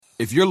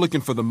If you're looking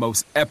for the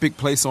most epic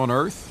place on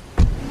Earth,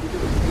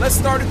 let's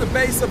start at the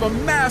base of a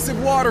massive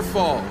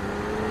waterfall.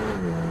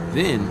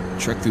 Then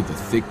trek through the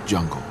thick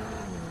jungle.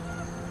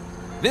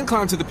 Then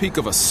climb to the peak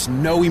of a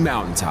snowy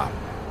mountaintop.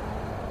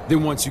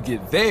 Then once you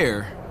get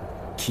there,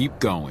 keep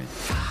going.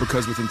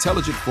 Because with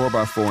intelligent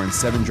 4x4 and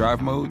 7 drive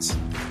modes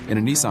and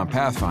a Nissan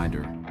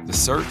Pathfinder, the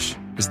search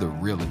is the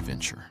real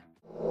adventure.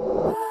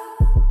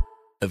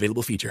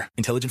 Available feature.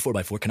 Intelligent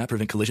 4x4 cannot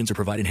prevent collisions or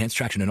provide enhanced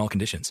traction in all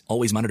conditions.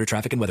 Always monitor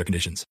traffic and weather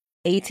conditions.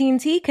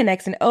 AT&T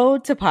connects an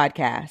ode to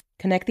podcast.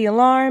 Connect the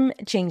alarm,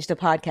 change the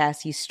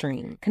podcast you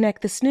stream.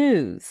 Connect the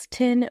snooze,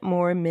 10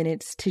 more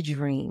minutes to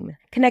dream.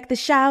 Connect the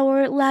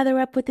shower, lather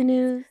up with the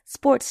news,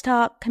 sports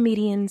talk,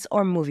 comedians,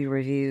 or movie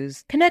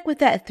reviews. Connect with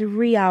that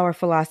 3-hour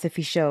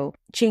philosophy show.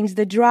 Change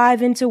the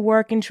drive into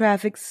work and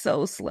traffic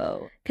so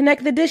slow.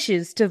 Connect the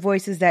dishes to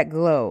voices that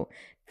glow.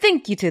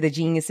 Thank you to the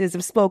geniuses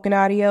of spoken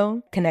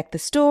audio. Connect the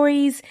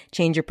stories,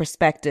 change your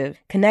perspective.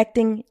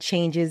 Connecting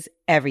changes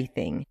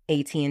everything.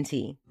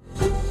 AT&T.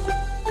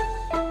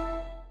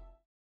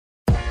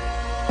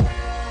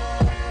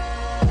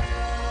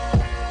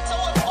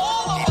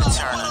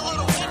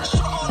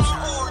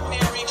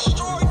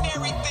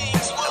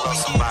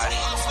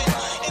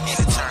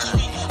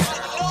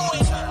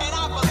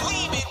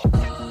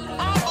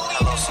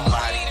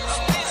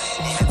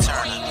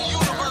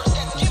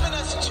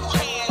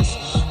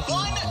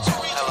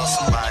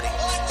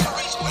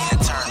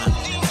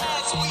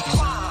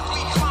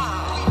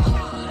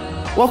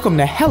 Welcome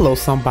to Hello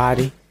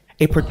Somebody,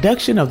 a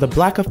production of the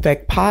Black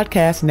Effect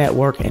Podcast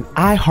Network and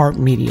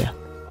iHeartMedia,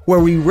 where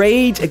we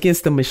rage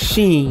against the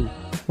machine,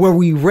 where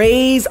we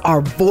raise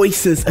our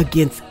voices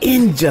against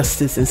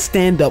injustice and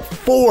stand up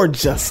for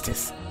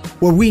justice,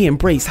 where we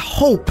embrace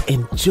hope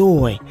and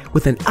joy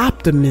with an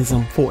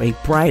optimism for a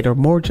brighter,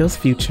 more just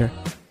future.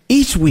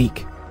 Each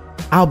week,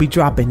 I'll be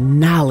dropping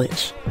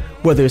knowledge,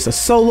 whether it's a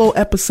solo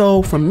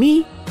episode from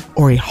me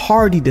or a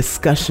hearty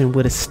discussion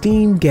with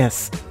esteemed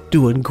guests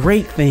doing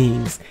great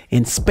things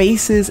in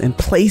spaces and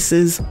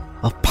places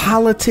of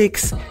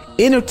politics,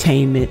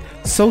 entertainment,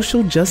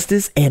 social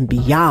justice, and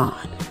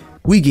beyond.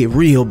 We get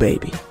real,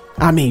 baby.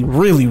 I mean,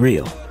 really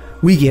real.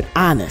 We get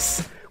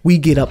honest. We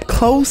get up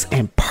close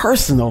and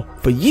personal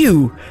for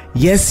you.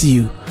 Yes,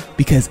 you.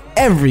 Because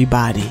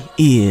everybody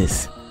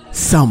is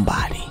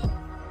somebody.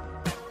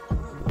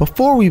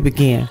 Before we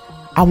begin,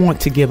 I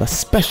want to give a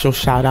special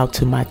shout out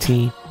to my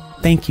team.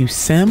 Thank you,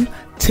 Sim,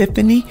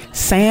 Tiffany,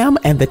 Sam,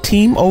 and the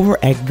team over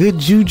at Good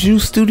Juju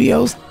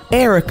Studios,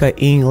 Erica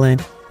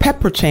England,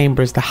 Pepper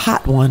Chambers, the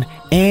hot one,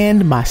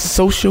 and my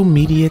social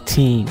media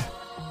team.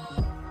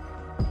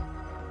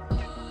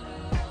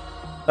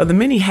 Of the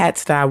many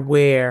hats that I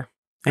wear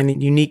and the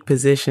unique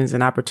positions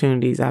and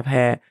opportunities I've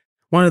had,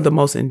 one of the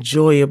most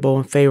enjoyable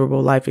and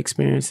favorable life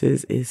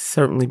experiences is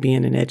certainly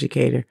being an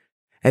educator.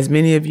 As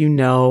many of you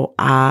know,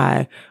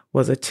 I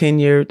was a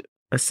tenured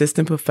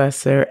assistant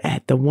professor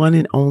at the one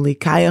and only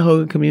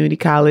Cuyahoga Community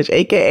College,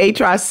 aka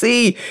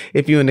Tri-C,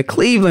 if you're in the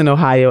Cleveland,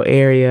 Ohio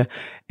area.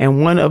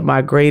 And one of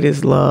my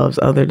greatest loves,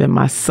 other than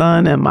my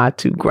son and my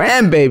 2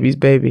 grandbabies,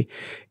 baby,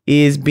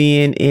 is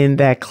being in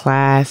that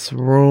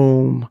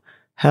classroom.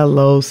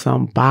 Hello,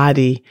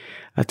 somebody.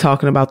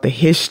 Talking about the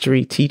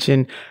history,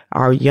 teaching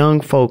our young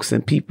folks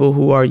and people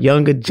who are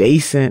young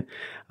adjacent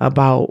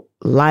about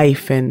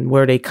life and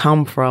where they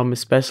come from,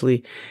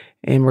 especially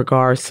in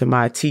regards to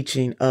my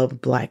teaching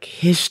of Black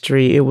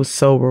history. It was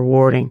so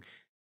rewarding.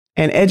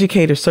 And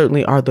educators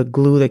certainly are the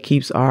glue that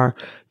keeps our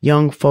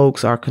young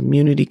folks, our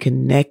community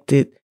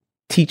connected.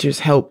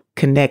 Teachers help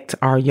connect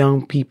our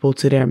young people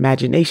to their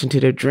imagination, to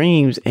their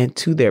dreams, and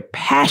to their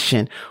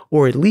passion,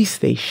 or at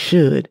least they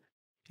should.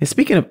 And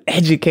speaking of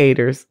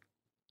educators,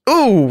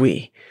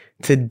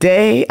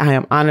 today I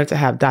am honored to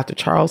have Dr.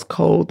 Charles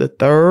Cole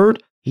III.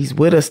 He's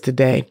with us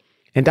today.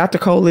 And Dr.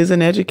 Cole is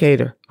an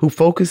educator who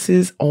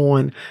focuses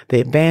on the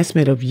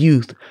advancement of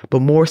youth, but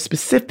more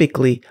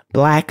specifically,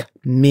 Black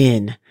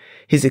men.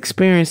 His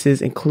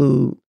experiences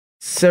include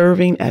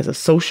serving as a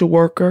social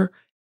worker,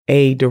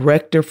 a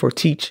director for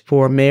Teach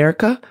for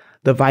America,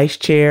 the vice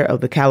chair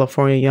of the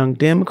California Young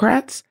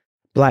Democrats,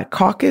 Black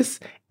Caucus,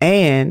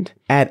 and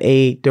at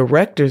a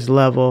director's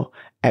level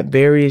at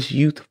various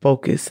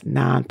youth-focused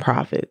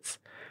nonprofits.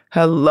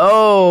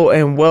 Hello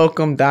and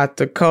welcome,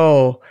 Dr.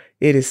 Cole.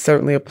 It is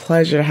certainly a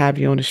pleasure to have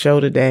you on the show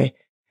today.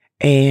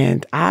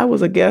 And I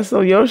was a guest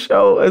on your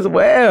show as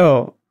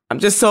well. I'm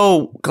just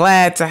so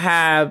glad to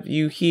have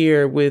you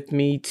here with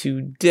me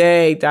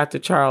today, Dr.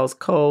 Charles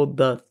Cole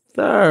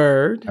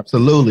III.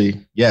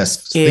 Absolutely.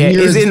 Yes. Yeah,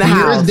 is in the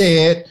house. Is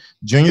dead.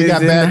 Junior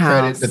got bad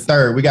credit. The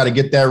third. We got to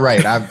get that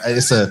right.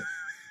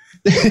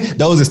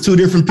 Those is 2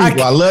 different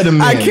people. I love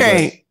them. I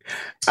can't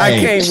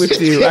with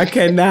you. I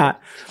cannot.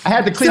 I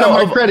had to clean up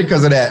my credit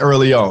because of that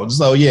early on.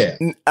 So yeah.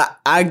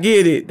 I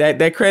get it.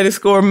 That credit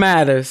score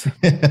matters.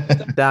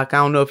 Doc, I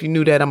don't know if you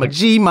knew that. I'm a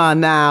G-Mon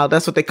now.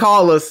 That's what they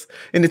call us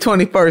in the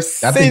 21st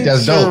century. I think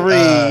that's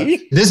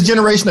dope. This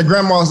generation of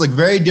grandmas look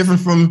very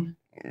different from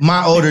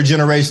my older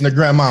generation of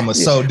grandmamas.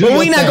 So but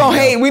we not gonna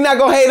hate. We not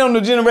gonna hate on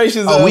the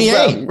generations of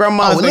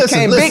grandmas that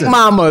came. Big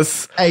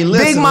mamas. Hey,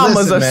 listen, big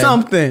mamas or man.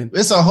 Something.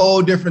 It's a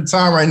whole different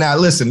time right now.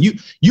 Listen,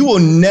 you will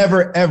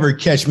never ever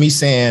catch me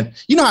saying,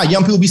 you know how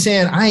young people be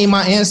saying, I ain't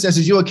my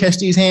ancestors. You'll catch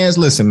these hands.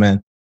 Listen,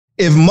 man.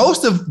 If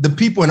most of the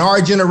people in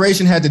our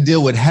generation had to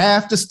deal with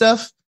half the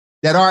stuff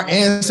that our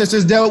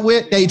ancestors dealt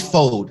with, they'd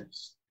fold.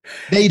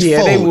 They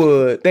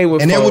would. And fold.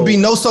 There would be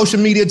no social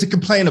media to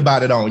complain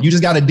about it on. You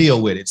just got to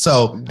deal with it.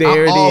 So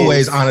I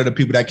always honor the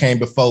people that came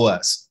before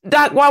us.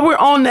 Doc, while we're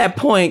on that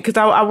point, because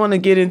I want to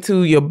get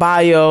into your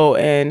bio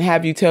and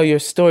have you tell your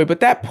story, but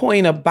that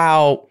point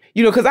about,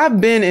 because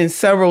I've been in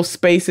several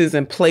spaces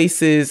and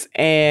places,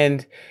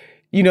 and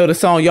the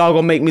song Y'all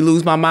Gonna Make Me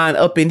Lose My Mind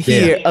up in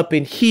here.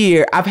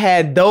 I've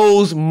had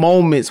those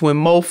moments when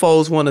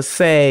mofos want to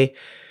say,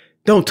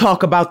 don't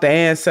talk about the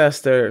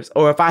ancestors.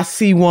 Or if I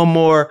see one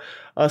more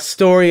a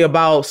story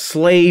about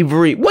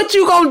slavery, what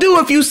you gonna do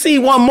if you see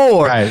one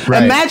more? Right.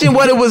 Imagine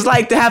what it was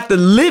like to have to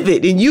live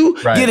it, and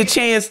you get a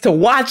chance to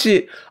watch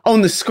it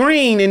on the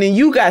screen, and then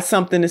you got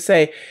something to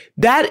say.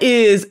 That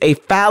is a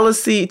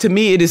fallacy. To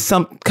me, it is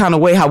some kind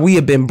of way how we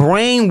have been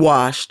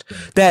brainwashed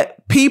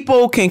that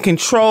people can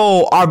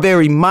control our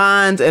very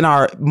minds and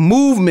our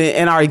movement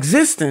and our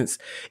existence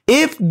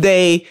if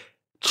they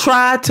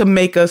try to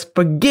make us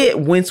forget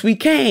whence we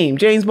came.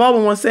 James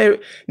Baldwin once said,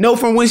 know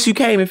from whence you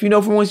came. If you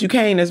know from whence you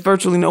came, there's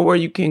virtually nowhere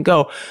you can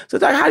go. So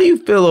Doc, how do you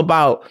feel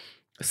about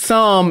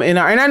some and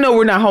I know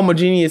we're not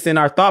homogeneous in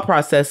our thought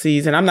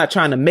processes, and I'm not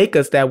trying to make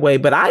us that way,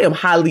 but I am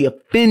highly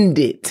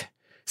offended.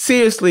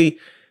 Seriously,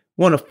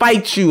 want to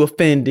fight you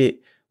offended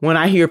when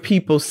I hear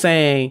people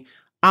saying,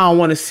 I don't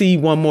want to see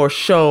one more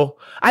show.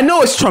 I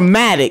know it's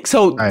traumatic.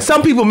 So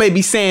some people may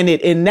be saying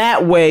it in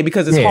that way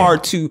because it's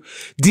hard to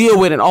deal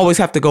with and always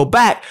have to go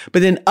back.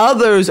 But then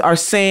others are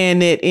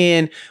saying it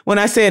in, when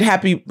I said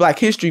Happy Black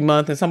History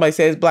Month and somebody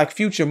says Black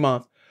Future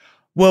Month,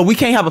 well, we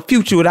can't have a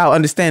future without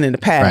understanding the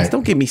past. Right.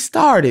 Don't get me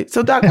started.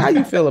 So Doc, how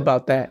you feel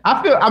about that?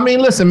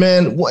 Listen,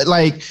 man,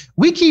 like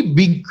we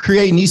keep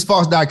creating these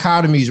false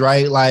dichotomies,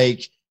 right?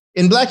 Like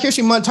in Black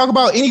History Month, talk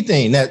about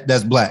anything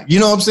that's Black. You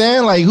know what I'm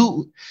saying? Like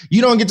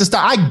you don't get to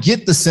stop. I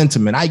get the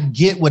sentiment. I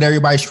get what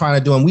everybody's trying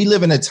to do. And we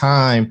live in a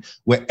time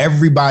where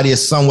everybody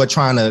is somewhat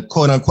trying to,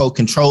 quote unquote,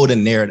 control the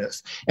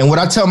narrative. And what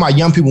I tell my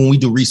young people when we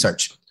do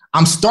research,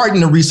 I'm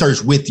starting the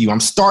research with you. I'm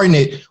starting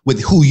it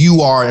with who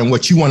you are and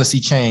what you want to see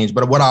change.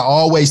 But what I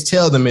always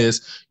tell them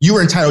is you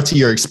are entitled to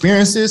your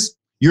experiences.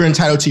 You're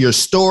entitled to your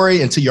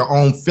story and to your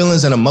own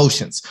feelings and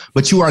emotions,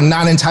 but you are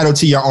not entitled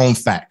to your own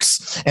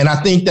facts. And I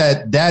think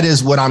that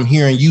is what I'm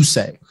hearing you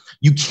say.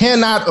 You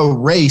cannot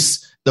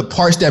erase the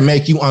parts that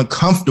make you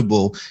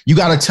uncomfortable. You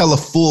got to tell a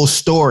full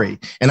story.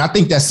 And I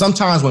think that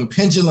sometimes when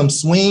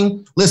pendulums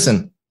swing,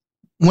 listen,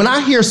 when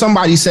I hear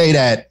somebody say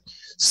that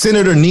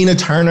Senator Nina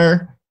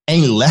Turner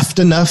ain't left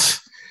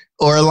enough,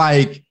 or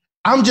like,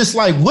 I'm just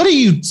like, what are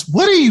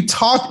you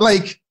talking?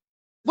 Like,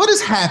 what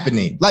is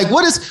happening? Like,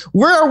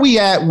 where are we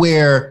at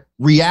where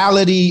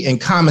reality and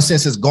common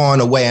sense has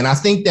gone away? And I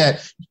think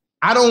that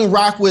I don't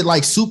rock with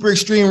like super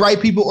extreme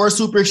right people or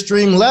super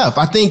extreme left.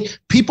 I think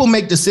people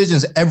make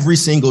decisions every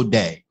single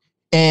day.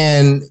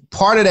 And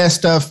part of that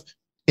stuff,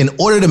 in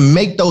order to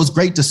make those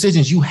great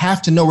decisions, you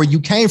have to know where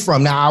you came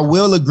from. Now, I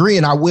will agree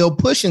and I will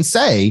push and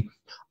say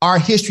our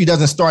history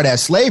doesn't start at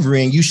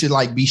slavery, and you should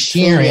like be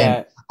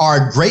sharing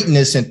our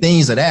greatness and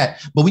things of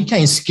that, but we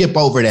can't skip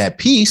over that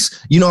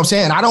piece. You know what I'm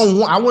saying?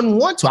 I wouldn't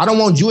want to. I don't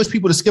want Jewish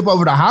people to skip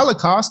over the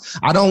Holocaust.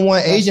 I don't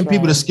want Asian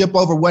people to skip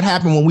over what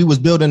happened when we was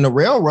building the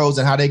railroads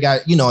and how they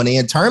got, in the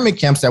internment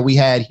camps that we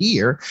had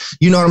here.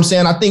 You know what I'm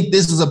saying? I think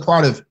this is a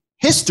part of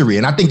history.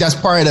 And I think that's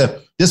part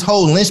of this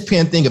whole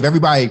linchpin thing of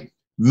everybody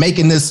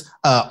making this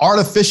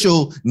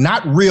artificial,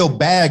 not real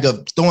bag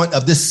of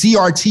this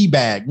CRT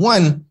bag.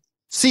 One,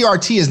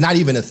 CRT is not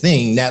even a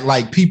thing that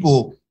like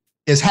people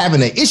is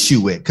having an issue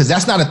with, because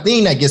that's not a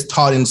thing that gets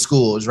taught in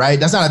schools, right?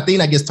 That's not a thing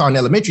that gets taught in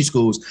elementary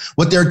schools.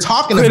 What they're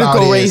talking about is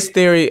critical race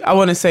theory. I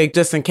want to say,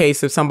 just in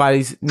case if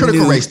somebody's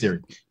critical race theory,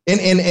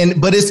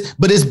 but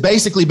it's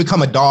basically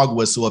become a dog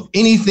whistle of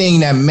anything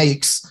that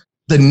makes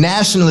the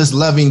nationalist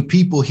loving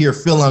people here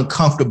feel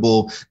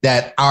uncomfortable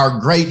that our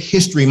great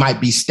history might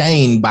be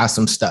stained by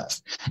some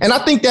stuff. And I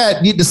think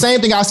that the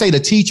same thing I say to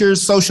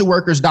teachers, social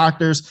workers,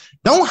 doctors,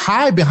 don't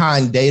hide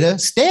behind data.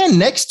 Stand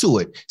next to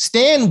it.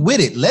 Stand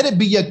with it. Let it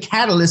be your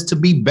catalyst to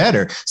be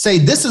better. Say,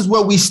 this is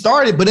where we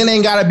started, but it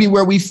ain't got to be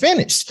where we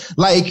finished.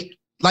 Like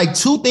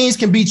two things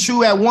can be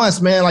true at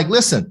once, man. Like,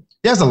 listen,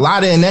 there's a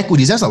lot of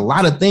inequities. There's a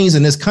lot of things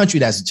in this country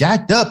that's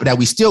jacked up that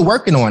we still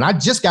working on. I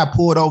just got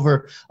pulled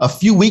over a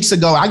few weeks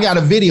ago. I got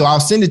a video.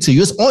 I'll send it to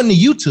you. It's on the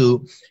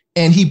YouTube.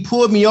 And he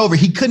pulled me over.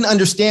 He couldn't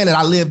understand that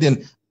I lived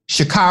in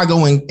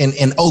Chicago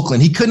and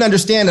Oakland. He couldn't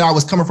understand that I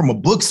was coming from a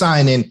book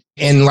signing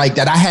and like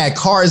that I had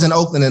cars in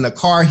Oakland and a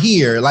car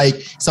here.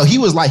 Like, so he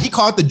was like, he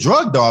called the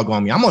drug dog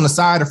on me. I'm on the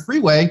side of the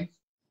freeway.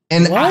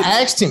 And what?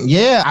 I asked him,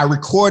 I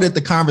recorded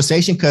the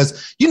conversation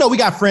because, we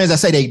got friends that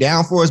say they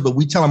down for us, but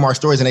we tell them our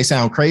stories and they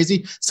sound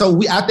crazy.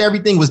 So after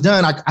everything was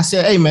done, I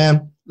said, hey,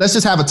 man, let's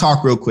just have a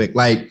talk real quick.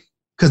 Like,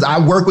 because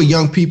I work with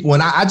young people,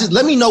 and I just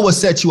let me know what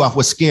set you off,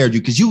 what scared you,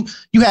 because you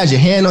had your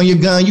hand on your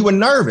gun, you were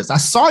nervous. I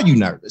saw you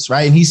nervous,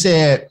 right? And he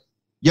said,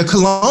 your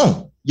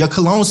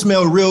cologne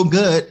smelled real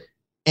good.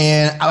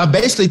 And I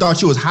basically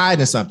thought you was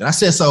hiding something. I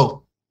said,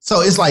 so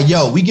it's like,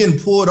 yo, we getting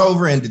pulled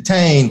over and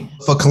detained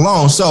for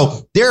cologne.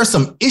 So there are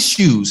some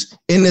issues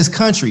in this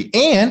country.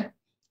 And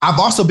I've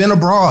also been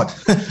abroad.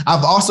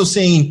 I've also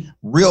seen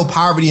real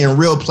poverty in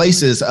real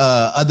places.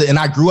 And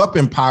I grew up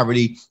in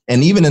poverty.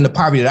 And even in the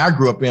poverty that I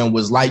grew up in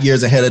was light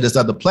years ahead of this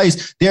other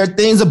place. There are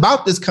things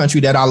about this country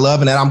that I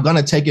love and that I'm going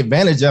to take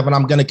advantage of, and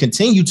I'm going to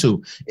continue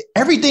to.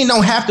 Everything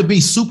don't have to be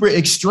super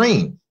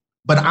extreme.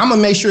 But I'm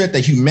going to make sure that the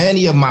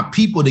humanity of my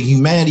people, the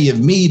humanity of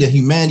me, the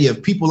humanity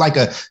of people like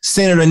a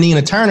Senator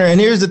Nina Turner.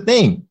 And here's the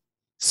thing.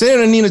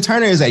 Senator Nina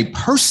Turner is a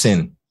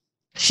person.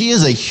 She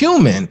is a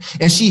human,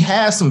 and she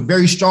has some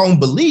very strong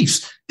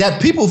beliefs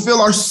that people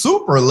feel are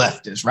super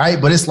leftist,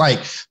 right? But it's like,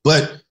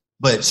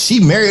 but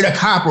she married a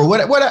cop or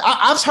what?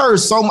 I've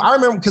heard so much. I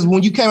remember because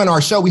when you came on our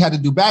show, we had to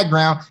do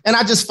background, and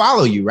I just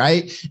follow you,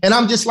 right? And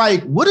I'm just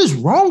like, what is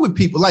wrong with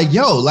people? Like,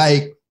 yo,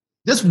 like,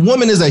 this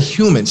woman is a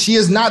human. She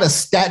is not a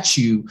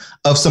statue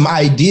of some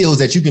ideals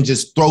that you can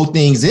just throw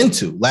things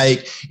into.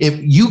 Like, if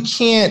you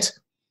can't,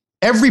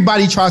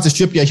 everybody tries to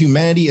strip your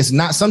humanity.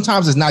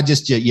 Sometimes it's not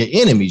just your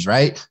enemies,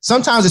 right?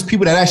 Sometimes it's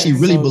people that actually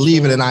really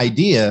believe in an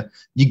idea.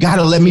 You got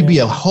to let me be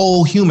a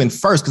whole human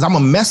first, because I'm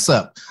a mess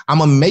up. I'm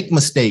going to make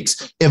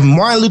mistakes. If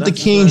Martin Luther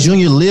King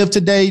Jr. lived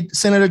today,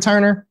 Senator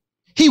Turner,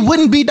 he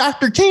wouldn't be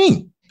Dr.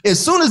 King. As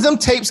soon as them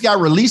tapes got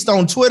released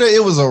on Twitter,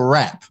 it was a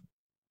wrap.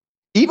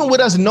 Even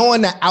with us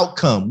knowing the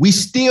outcome, we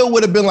still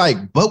would have been like,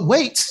 but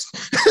wait,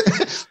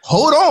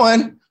 hold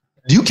on.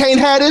 You can't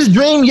have this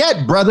dream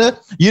yet, brother.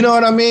 You know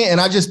what I mean? And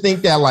I just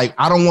think that, like,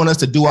 I don't want us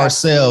to do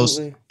ourselves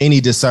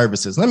any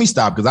disservices. Let me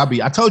stop, because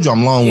I told you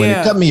I'm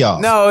long-winded. Cut me off.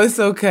 No, it's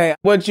okay.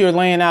 What you're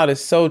laying out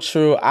is so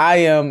true. I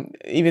am,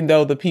 even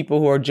though the people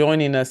who are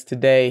joining us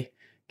today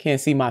can't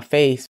see my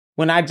face,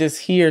 when I just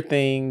hear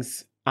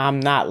things, I'm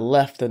not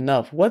left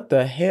enough. What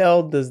the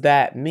hell does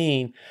that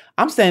mean?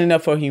 I'm standing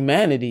up for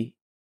humanity.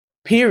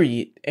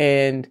 Period.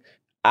 And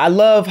I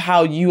love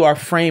how you are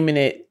framing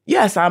it.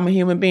 Yes, I'm a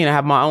human being. I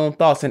have my own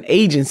thoughts and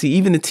agency.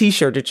 Even the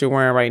t-shirt that you're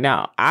wearing right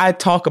now. I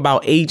talk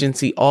about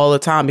agency all the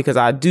time because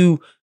I do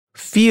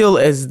feel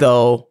as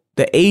though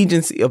the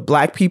agency of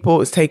Black people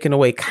is taken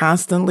away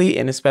constantly,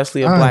 and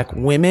especially of Black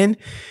women,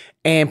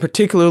 and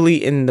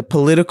particularly in the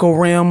political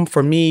realm.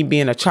 For me,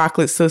 being a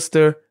chocolate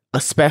sister,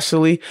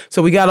 especially.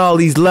 So we got all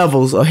these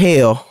levels of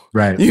hell.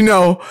 Right. You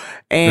know,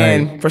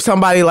 and for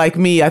somebody like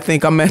me, I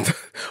think I'm at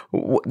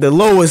the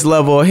lowest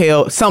level of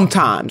hell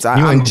sometimes.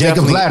 You're in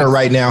Jacob's Ladder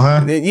right now,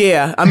 huh?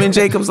 Yeah, I'm in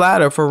Jacob's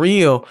Ladder for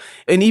real.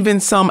 And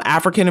even some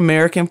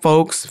African-American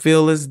folks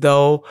feel as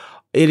though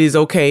it is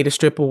okay to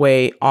strip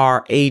away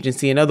our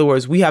agency. In other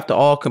words, we have to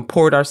all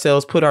comport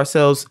ourselves, put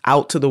ourselves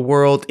out to the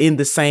world in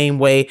the same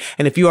way.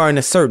 And if you are in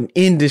a certain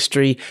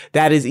industry,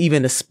 that is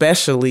even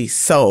especially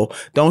so.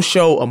 Don't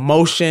show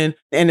emotion,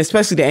 and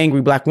especially the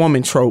angry Black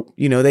woman trope.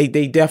 You know, they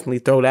definitely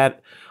throw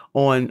that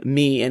on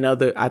me and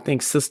other, I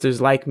think, sisters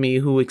like me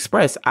who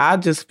express. I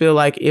just feel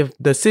like if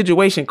the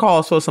situation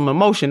calls for some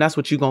emotion, that's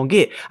what you're going to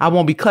get. I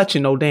won't be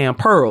clutching no damn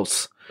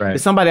pearls. Right.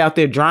 If somebody out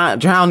there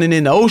drowning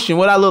in the ocean,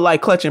 what I look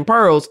like clutching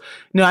pearls,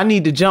 I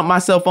need to jump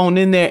myself on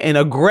in there and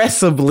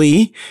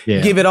aggressively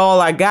give it all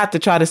I got to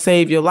try to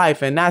save your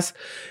life. And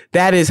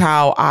that is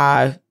how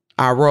I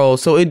roll.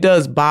 So it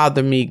does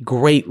bother me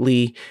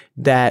greatly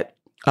that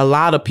a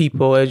lot of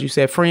people, as you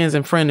said, friends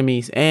and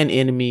frenemies and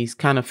enemies,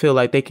 kind of feel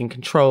like they can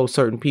control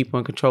certain people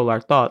and control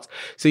our thoughts.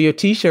 So your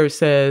t-shirt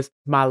says,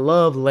 my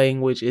love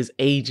language is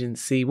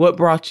agency. What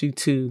brought you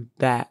to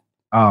that?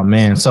 Oh,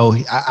 man. So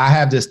I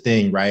have this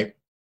thing, right?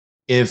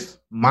 If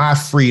my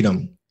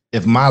freedom,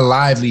 if my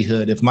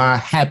livelihood, if my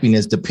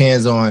happiness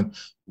depends on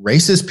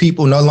racist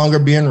people no longer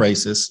being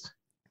racist,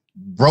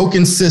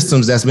 broken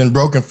systems that's been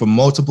broken for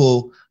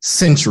multiple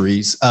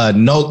centuries,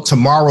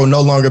 tomorrow no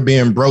longer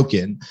being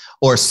broken,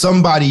 or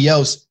somebody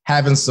else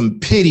having some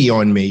pity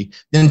on me,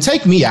 then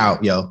take me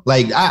out, yo.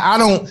 Like, I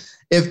don't,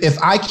 if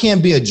I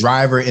can't be a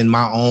driver in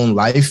my own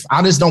life,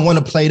 I just don't want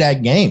to play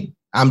that game.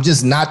 I'm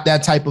just not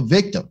that type of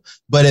victim.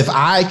 But if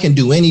I can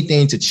do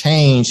anything to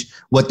change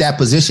what that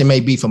position may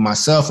be for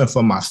myself and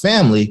for my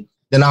family,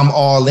 then I'm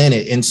all in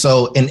it. And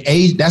so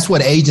that's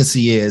what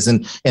agency is.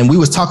 And we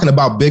was talking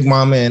about Big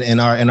Mama and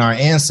our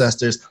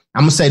ancestors.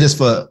 I'm gonna say this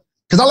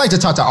because I like to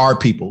talk to our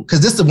people, because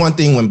this is the one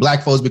thing when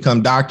Black folks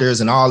become doctors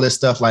and all this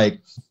stuff,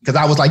 like, because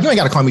I was like, you ain't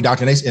got to call me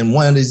doctor. And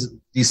one of these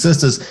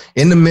sisters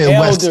in the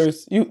Midwest.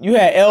 Elders, you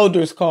had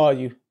elders call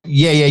you.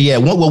 Yeah.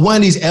 Well, one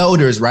of these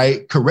elders,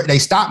 right, they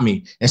stopped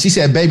me. And she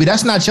said, baby,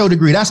 that's not your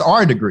degree. That's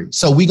our degree.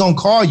 So we going to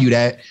call you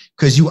that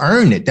because you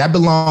earned it. That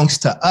belongs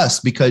to us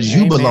because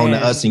you belong to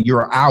us and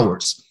you're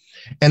ours.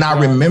 And I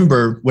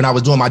remember when I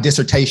was doing my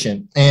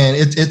dissertation, and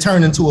it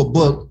turned into a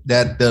book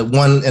that the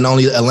one and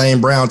only Elaine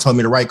Brown told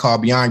me to write,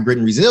 called Beyond Grit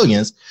and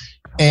Resilience.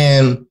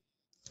 And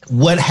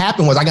what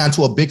happened was I got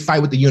into a big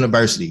fight with the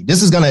university.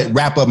 This is going to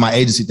wrap up my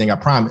agency thing, I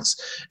promise.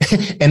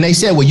 And they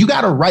said, well, you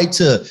got to write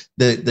to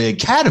the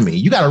academy.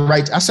 You got to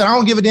write. I said, I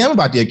don't give a damn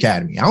about the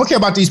academy. I don't care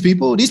about these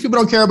people. These people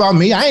don't care about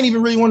me. I ain't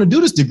even really want to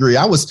do this degree.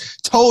 I was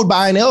told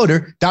by an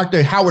elder,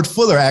 Dr. Howard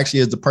Fuller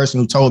actually is the person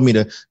who told me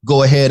to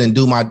go ahead and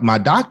do my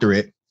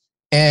doctorate.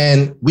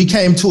 And we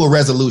came to a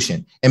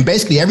resolution. And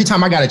basically every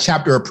time I got a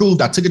chapter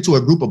approved, I took it to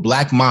a group of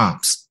Black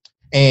moms.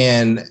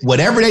 And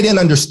whatever they didn't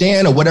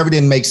understand or whatever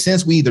didn't make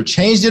sense, we either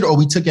changed it or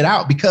we took it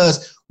out.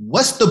 Because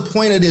what's the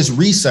point of this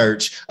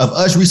research, of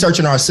us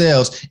researching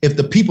ourselves, if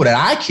the people that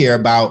I care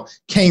about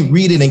can't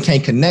read it and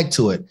can't connect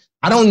to it?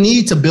 I don't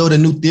need to build a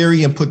new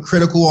theory and put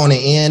critical on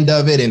the end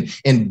of it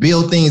and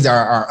build things that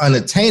are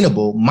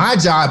unattainable. My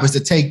job is to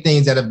take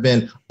things that have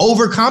been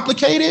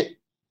overcomplicated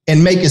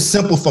and make it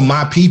simple for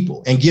my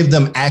people and give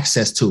them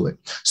access to it.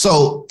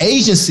 So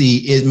agency,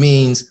 it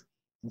means,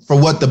 for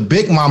what the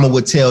big mama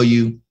would tell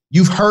you,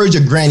 you've heard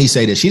your granny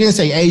say this. She didn't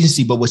say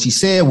agency, but what she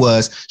said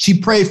was she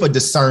prayed for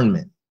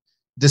discernment.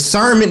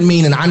 Discernment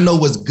meaning I know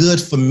what's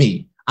good for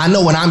me. I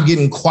know when I'm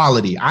getting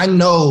quality. I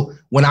know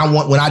when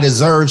I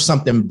deserve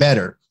something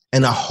better.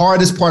 And the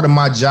hardest part of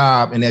my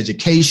job in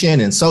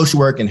education and social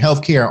work and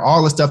healthcare, and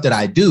all the stuff that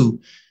I do,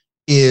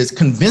 is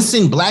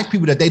convincing Black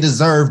people that they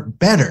deserve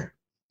better.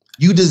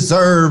 You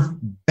deserve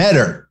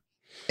better.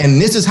 And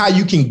this is how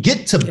you can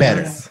get to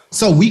better. Yes.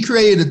 So we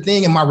created a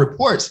thing in my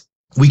reports.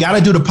 We got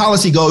to do the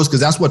policy goals because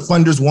that's what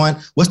funders want.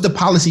 What's the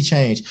policy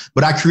change?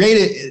 But I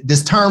created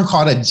this term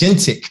called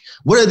agentic.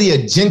 What are the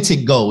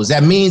agentic goals?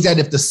 That means that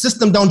if the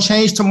system don't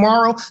change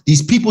tomorrow,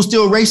 these people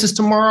still racist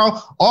tomorrow,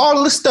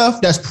 all the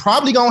stuff that's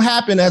probably going to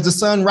happen as the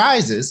sun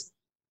rises,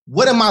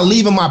 what am I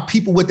leaving my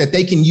people with that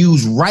they can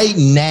use right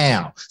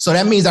now? So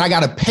that means that I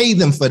got to pay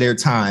them for their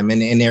time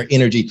and their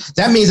energy.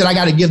 That means that I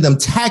got to give them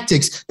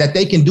tactics that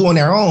they can do on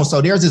their own.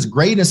 So there's this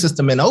grading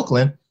system in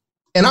Oakland.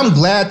 And I'm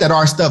glad that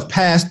our stuff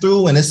passed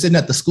through and it's sitting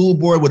at the school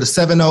board with a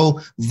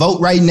 7-0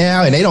 vote right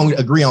now, and they don't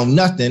agree on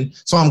nothing.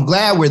 So I'm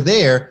glad we're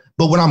there.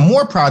 But what I'm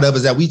more proud of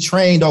is that we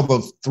trained over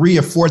 3,000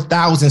 or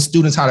 4,000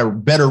 students how to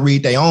better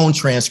read their own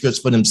transcripts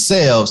for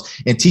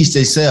themselves and teach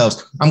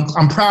themselves.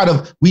 I'm proud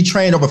of, we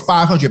trained over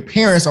 500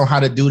 parents on how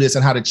to do this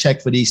and how to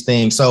check for these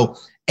things. So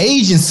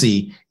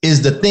agency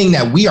is the thing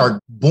that we are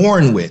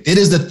born with. It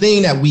is the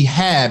thing that we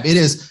have. It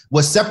is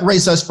what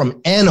separates us from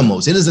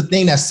animals. It is the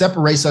thing that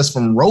separates us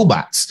from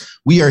robots.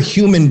 We are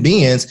human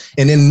beings.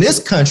 And in this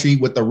country,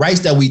 with the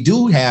rights that we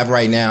do have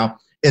right now,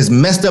 as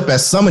messed up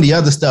as some of the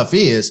other stuff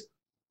is,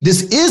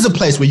 this is a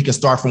place where you can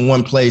start from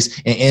one place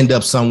and end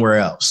up somewhere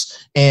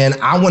else. And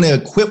I want to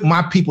equip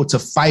my people to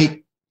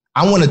fight.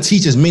 I want to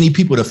teach as many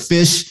people to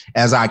fish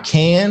as I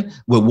can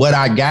with what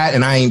I got.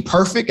 And I ain't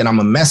perfect and I'm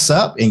going to mess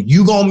up and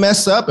you going to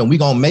mess up and we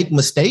going to make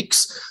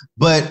mistakes.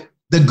 But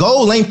the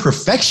goal ain't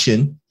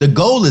perfection. The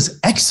goal is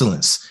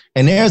excellence.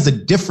 And there's a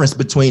difference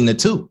between the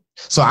two.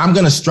 So I'm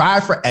going to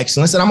strive for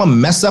excellence and I'm going to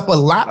mess up a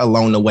lot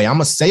along the way. I'm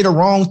going to say the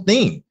wrong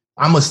thing.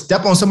 I'm going to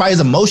step on somebody's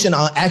emotion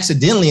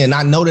accidentally and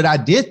not know that I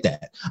did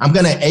that. I'm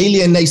going to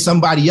alienate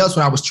somebody else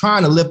when I was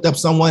trying to lift up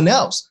someone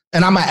else.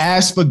 And I'm going to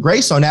ask for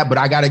grace on that, but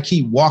I got to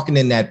keep walking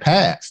in that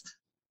path.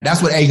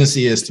 That's what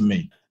agency is to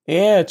me.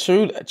 Yeah,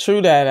 true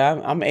that.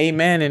 I'm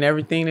amen in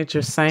everything that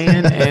you're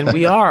saying. And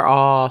we are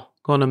all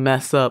going to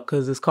mess up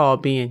because it's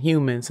called being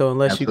human. So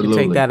unless you can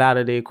take that out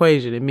of the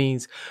equation, it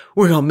means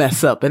we're going to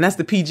mess up. And that's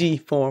the PG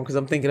form because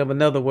I'm thinking of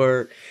another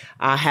word.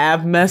 I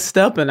have messed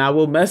up and I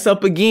will mess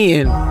up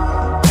again.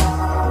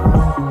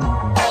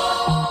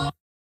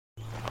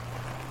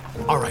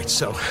 All right,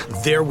 so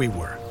there we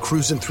were,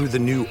 cruising through the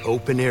new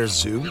open-air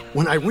zoo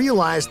when I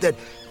realized that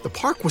the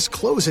park was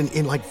closing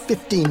in like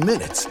 15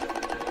 minutes.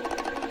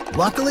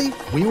 Luckily,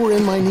 we were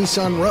in my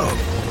Nissan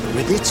Rogue.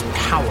 With its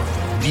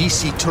powerful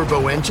VC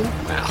turbo engine,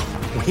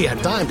 well, we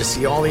had time to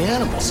see all the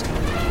animals.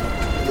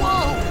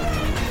 Whoa!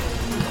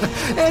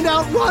 And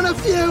outrun a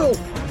few!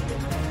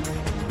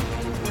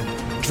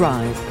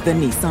 Drive the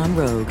Nissan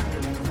Rogue.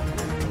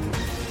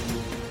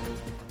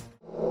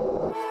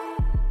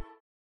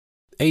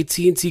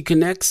 AT&T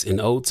connects an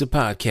ode to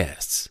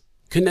podcasts.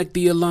 Connect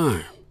the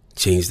alarm.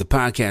 Change the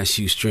podcast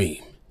you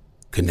stream.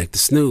 Connect the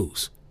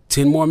snooze.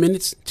 10 more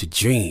minutes to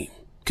dream.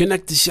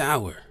 Connect the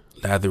shower.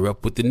 Lather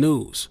up with the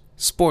news,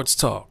 sports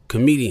talk,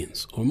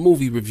 comedians, or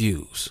movie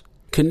reviews.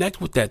 Connect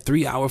with that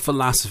 3-hour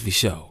philosophy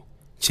show.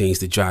 Change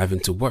the drive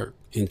into work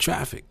in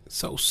traffic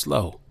so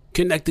slow.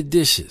 Connect the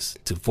dishes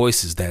to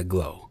voices that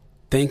glow.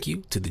 Thank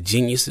you to the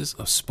geniuses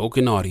of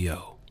spoken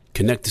audio.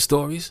 Connect the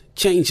stories.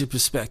 Change your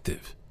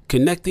perspective.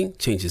 Connecting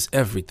changes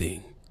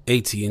everything.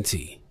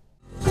 AT&T.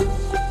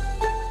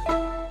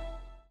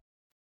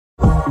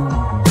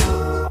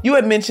 You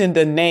had mentioned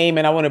a name,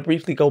 and I want to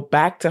briefly go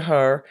back to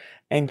her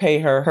and pay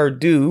her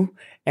due,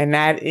 and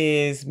that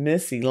is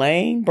Miss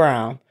Elaine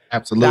Brown.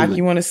 Absolutely. Doc,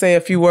 you want to say a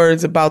few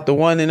words about the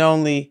one and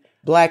only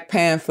Black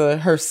Panther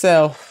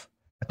herself?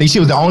 I think she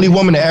was the only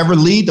woman to ever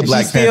lead the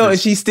Black Panthers. And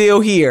she's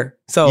still here.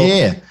 So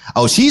yeah.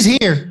 Oh, she's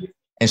here,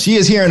 and she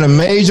is here in a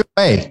major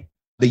way.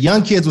 The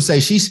young kids will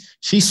say she's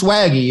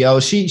swaggy, yo.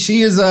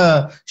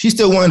 She's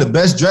still one of the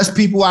best dressed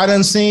people I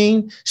done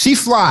seen. She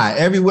fly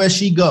everywhere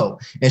she go,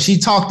 and she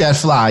talk that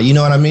fly. You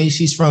know what I mean?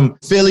 She's from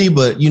Philly,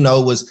 but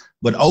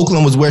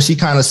Oakland was where she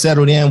kind of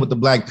settled in with the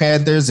Black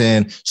Panthers,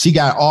 and she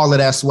got all of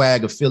that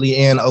swag of Philly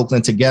and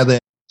Oakland together.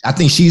 I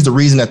think she's the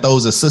reason that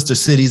those are sister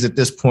cities at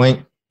this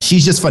point.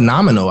 She's just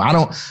phenomenal. I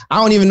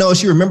don't even know if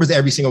she remembers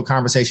every single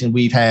conversation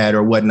we've had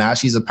or whatnot.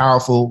 She's a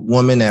powerful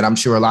woman that I'm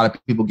sure a lot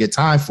of people get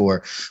time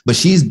for, but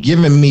she's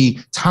given me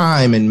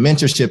time and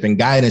mentorship and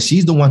guidance.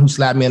 She's the one who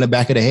slapped me in the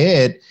back of the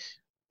head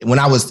when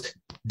I was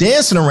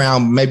dancing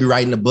around, maybe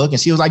writing a book. And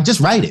she was like,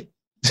 just write it.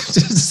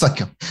 It's like,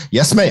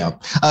 yes, ma'am.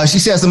 She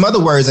said some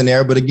other words in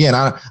there, but again,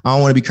 I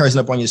don't want to be cursing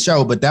up on your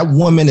show, but that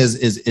woman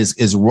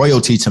is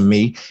royalty to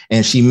me,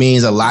 and she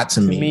means a lot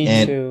to me.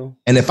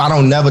 And if I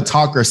don't never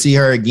talk or see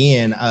her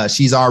again,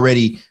 she's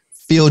already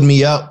filled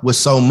me up with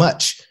so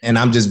much, and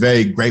I'm just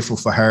very grateful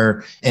for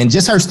her and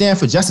just her stand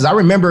for justice. I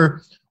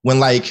remember when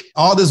like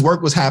all this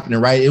work was happening,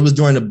 right? It was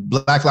during the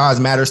Black Lives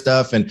Matter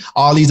stuff and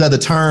all these other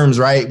terms,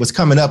 right, was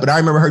coming up. And I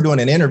remember her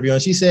doing an interview,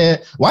 and she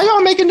said, "Why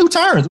y'all making new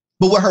terms?"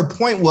 But what her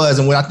point was,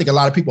 and what I think a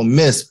lot of people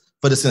miss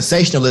for the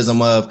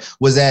sensationalism of,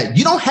 was that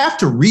you don't have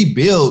to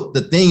rebuild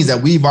the things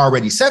that we've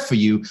already set for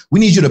you. We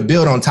need you to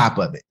build on top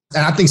of it.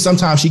 And I think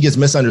sometimes she gets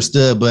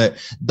misunderstood, but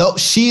though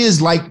she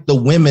is like the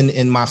women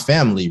in my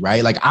family,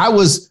 right? Like I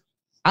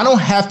don't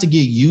have to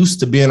get used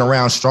to being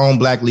around strong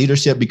Black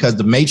leadership because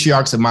the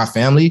matriarchs of my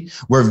family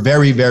were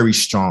very, very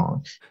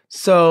strong.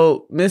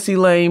 So Miss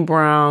Elaine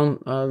Brown,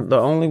 the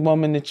only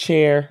woman to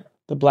chair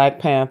the Black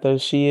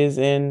Panthers. She is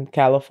in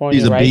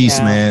California right now. She's a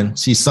beast, man.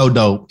 She's so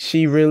dope.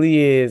 She really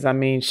is. I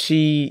mean,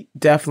 she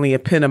definitely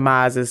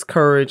epitomizes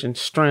courage and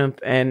strength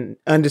and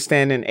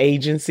understanding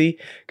agency,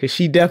 because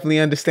she definitely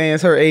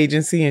understands her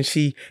agency and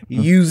she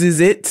uses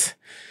it.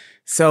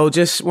 So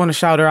just want to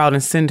shout her out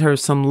and send her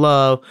some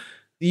love.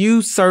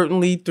 You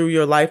certainly, through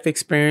your life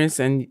experience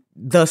and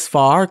thus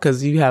far,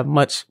 because you have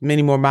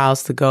many more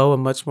miles to go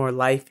and much more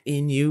life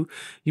in you,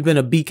 you've been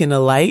a beacon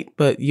of light,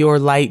 but your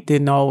light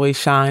didn't always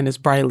shine as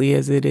brightly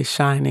as it is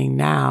shining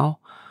now.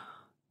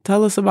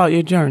 Tell us about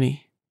your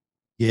journey.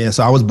 Yeah,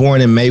 so I was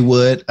born in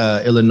Maywood,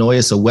 Illinois.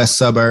 It's a west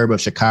suburb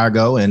of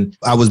Chicago. And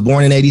I was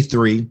born in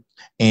 1983.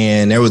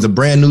 And there was a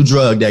brand new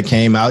drug that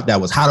came out that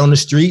was hot on the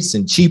streets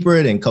and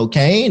cheaper than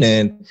cocaine.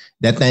 And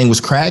that thing was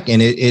crack.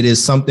 And it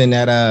is something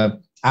that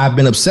I've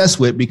been obsessed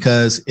with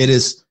because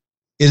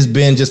it's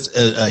been just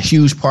a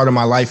huge part of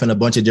my life in a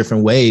bunch of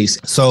different ways.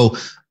 So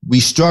we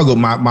struggled.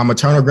 My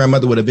maternal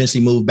grandmother would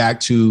eventually move back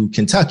to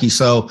Kentucky.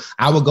 So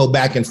I would go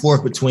back and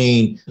forth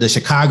between the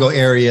Chicago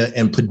area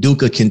and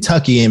Paducah,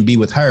 Kentucky, and be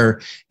with her.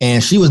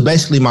 And she was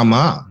basically my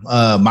mom.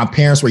 My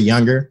parents were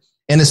younger.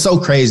 And it's so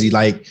crazy,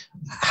 like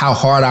how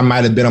hard I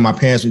might have been on my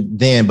parents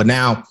then. But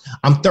now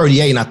I'm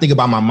 38 and I think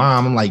about my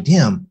mom. I'm like,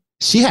 damn.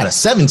 She had a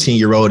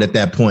 17-year-old at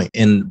that point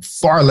and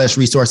far less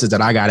resources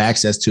that I got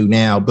access to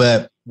now.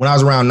 But when I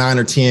was around 9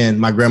 or 10,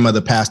 my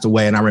grandmother passed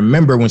away. And I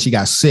remember when she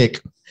got sick,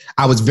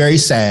 I was very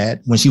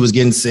sad when she was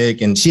getting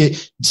sick. And she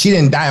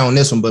didn't die on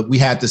this one, but we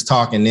had this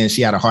talk and then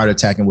she had a heart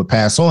attack and would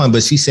pass on.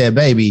 But she said,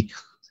 baby,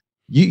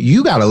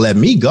 you got to let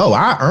me go.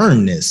 I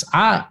earned this.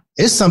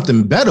 It's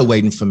something better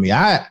waiting for me.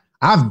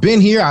 I've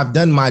been here. I've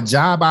done my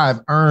job. I've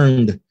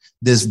earned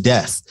this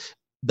death.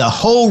 The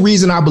whole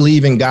reason I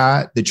believe in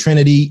God, the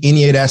Trinity,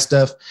 any of that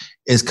stuff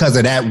is because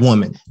of that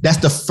woman. That's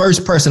the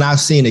first person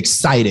I've seen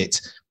excited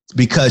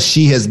because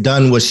she has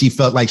done what she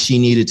felt like she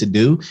needed to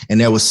do.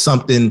 And there was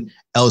something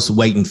else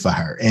waiting for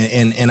her.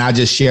 And I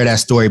just share that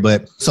story.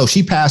 But so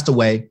she passed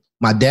away.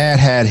 My dad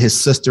had his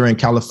sister in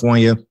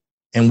California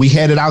and we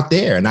headed out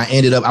there. And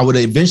I would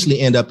eventually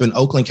end up in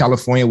Oakland,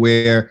 California,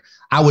 where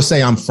I would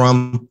say I'm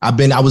from.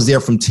 I was there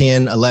from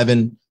 10,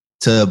 11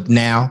 to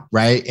now.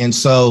 Right. And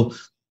so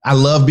I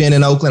love being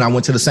in Oakland. I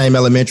went to the same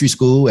elementary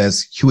school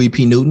as Huey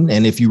P. Newton.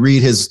 And if you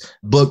read his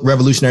book,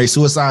 Revolutionary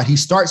Suicide, he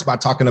starts by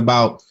talking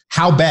about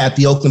how bad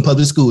the Oakland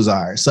public schools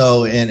are.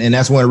 So, and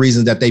that's one of the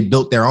reasons that they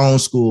built their own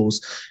schools.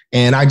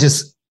 And I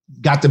just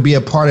got to be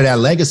a part of that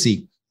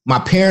legacy. My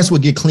parents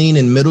would get clean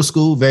in middle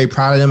school, very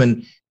proud of them.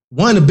 And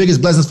one of the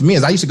biggest blessings for me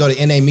is I used to go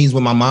to NA meetings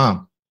with my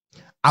mom.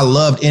 I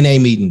loved NA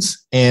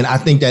meetings. And I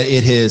think that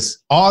it has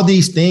all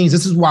these things.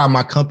 This is why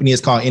my company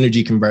is called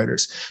Energy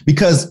Converters,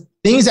 because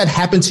things that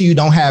happen to you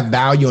don't have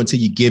value until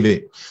you give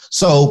it.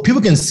 So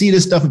people can see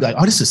this stuff and be like,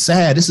 oh, this is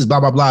sad. This is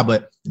blah, blah, blah.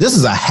 But this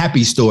is a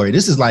happy story.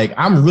 This is like,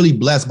 I'm really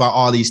blessed by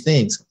all these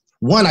things.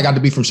 One, I got to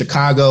be from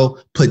Chicago,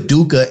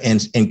 Paducah,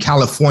 and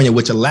California,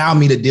 which allowed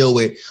me to deal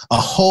with a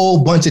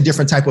whole bunch of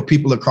different type of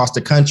people across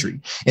the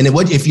country. And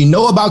if you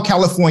know about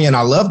California, and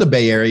I love the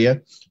Bay Area,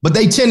 but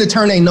they tend to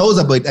turn their nose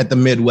up at the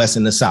Midwest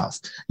and the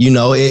South. You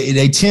know,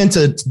 they tend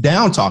to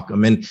down talk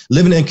them. And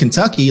living in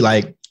Kentucky,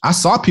 like, I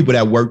saw people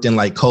that worked in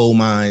like coal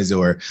mines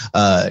or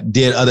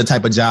did other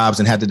type of jobs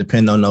and had to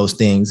depend on those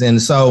things.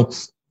 And so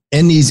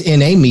in these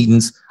NA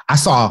meetings, I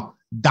saw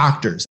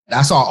doctors.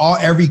 I saw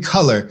every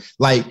color.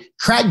 Like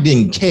crack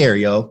didn't care,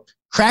 yo.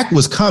 Crack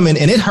was coming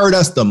and it hurt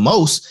us the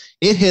most.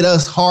 It hit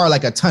us hard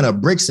like a ton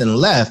of bricks and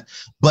left.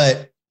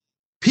 But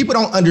People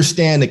don't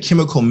understand the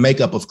chemical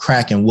makeup of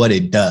crack and what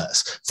it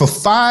does. For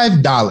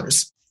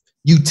 $5,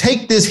 you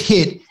take this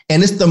hit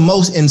and it's the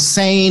most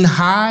insane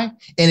high,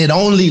 and it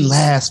only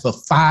lasts for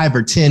 5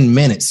 or 10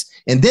 minutes,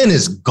 and then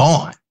it's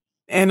gone.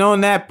 And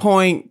on that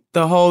point,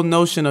 the whole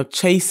notion of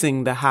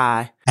chasing the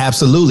high.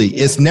 Absolutely.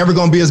 It's never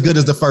going to be as good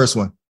as the first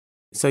one.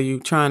 So you're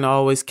trying to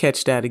always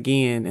catch that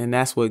again, and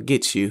that's what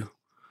gets you.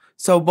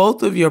 So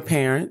both of your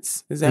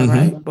parents, is that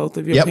right? Both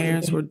of your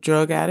parents were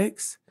drug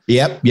addicts?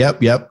 Yep.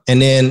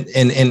 And then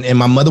and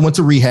my mother went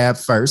to rehab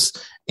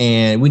first,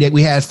 and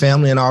we had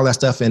family and all that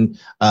stuff. And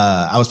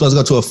I was supposed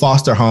to go to a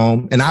foster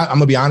home. And I'm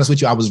gonna be honest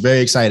with you, I was very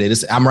excited.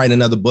 I'm writing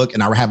another book,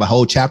 and I would have a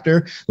whole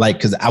chapter,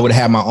 because I would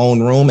have my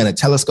own room and a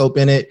telescope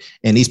in it.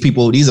 And these are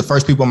the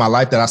first people in my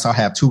life that I saw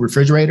have 2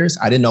 refrigerators.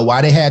 I didn't know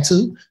why they had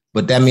 2,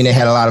 but that mean they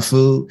had a lot of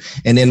food.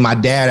 And then my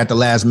dad at the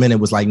last minute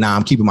was like, nah,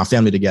 I'm keeping my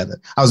family together.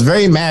 I was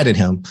very mad at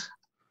him.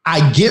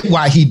 I get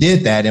why he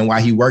did that and why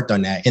he worked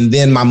on that. And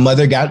then my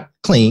mother got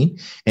clean,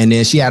 and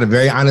then she had a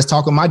very honest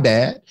talk with my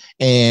dad,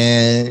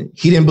 and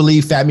he didn't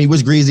believe Fat Meat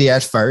was greasy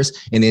at first.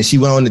 And then she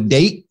went on a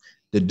date.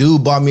 The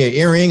dude bought me an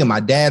earring, and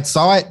my dad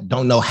saw it.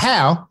 Don't know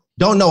how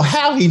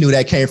he knew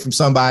that came from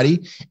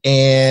somebody.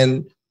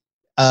 And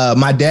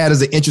my dad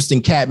is an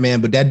interesting cat, man.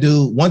 But that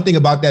dude, one thing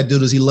about that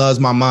dude is he loves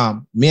my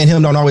mom. Me and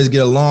him don't always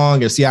get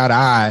along or see eye to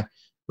eye.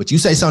 But you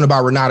say something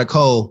about Renata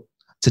Cole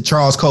to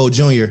Charles Cole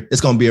Jr., it's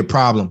going to be a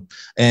problem.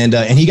 And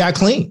he got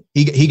clean.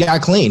 He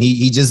got clean.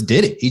 He just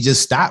did it. He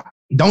just stopped.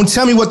 Don't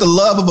tell me what the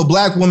love of a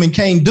black woman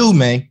can't do,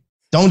 man.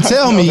 Don't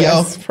tell me,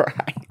 yo. That's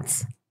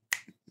right.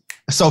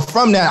 So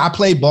from that, I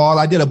played ball.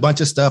 I did a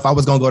bunch of stuff. I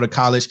was going to go to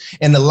college.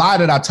 And the lie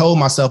that I told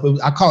myself,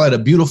 I call it a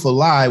beautiful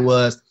lie,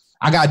 was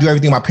I got to do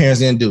everything my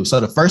parents didn't do. So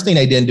the first thing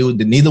they didn't do,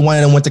 neither one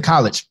of them went to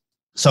college.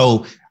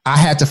 So I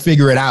had to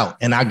figure it out.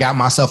 And I got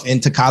myself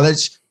into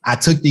college. I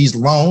took these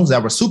loans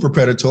that were super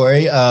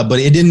predatory, but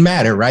it didn't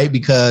matter, right?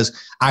 Because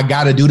I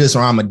got to do this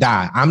or I'm going to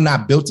die. I'm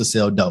not built to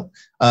sell dope.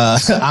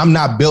 I'm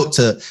not built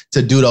to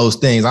do those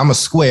things. I'm a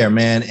square,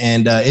 man.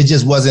 And it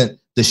just wasn't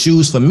the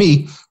shoes for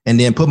me. And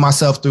then put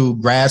myself through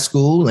grad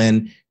school,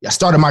 and I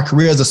started my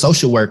career as a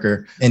social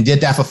worker and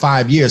did that for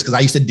 5 years, because I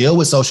used to deal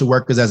with social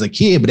workers as a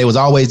kid, but there was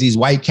always these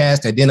white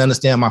cats that didn't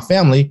understand my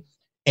family.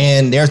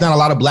 And there's not a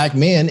lot of black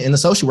men in the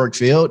social work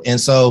field.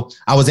 And so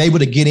I was able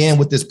to get in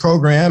with this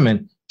program,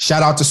 and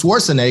shout out to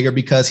Schwarzenegger,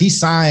 because he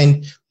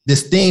signed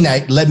this thing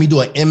that let me do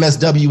an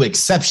MSW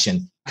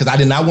exception, because I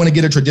did not want to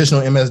get a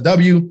traditional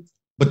MSW,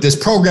 but this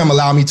program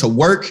allowed me to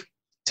work,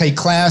 take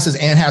classes,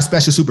 and have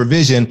special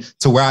supervision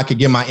to where I could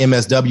get my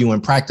MSW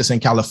and practice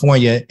in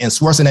California. And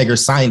Schwarzenegger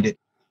signed it.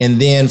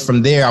 And then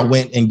from there, I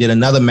went and did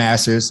another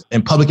master's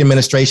in public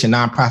administration,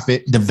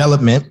 nonprofit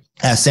development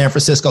at San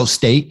Francisco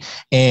State.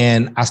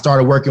 And I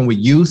started working with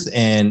youth,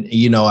 and,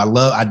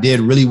 I did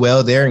really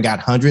well there and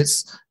got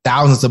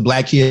thousands of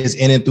black kids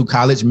in and through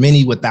college,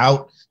 many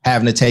without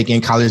having to take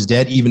in college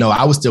debt, even though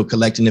I was still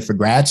collecting it for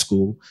grad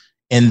school.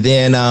 And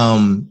then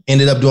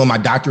ended up doing my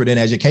doctorate in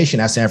education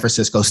at San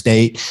Francisco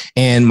State.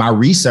 And my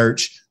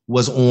research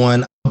was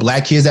on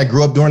black kids that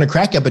grew up during the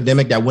crack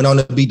epidemic that went on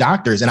to be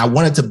doctors. And I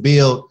wanted to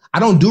build, I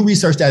don't do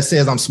research that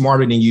says I'm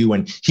smarter than you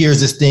and here's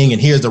this thing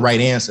and here's the right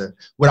answer.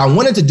 What I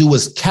wanted to do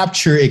was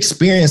capture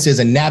experiences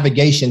and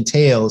navigation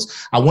tales.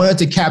 I wanted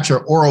to capture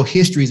oral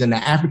histories in the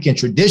African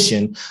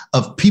tradition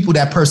of people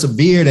that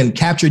persevered and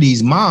capture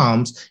these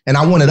moms. And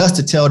I wanted us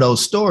to tell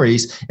those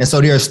stories. And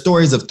so there are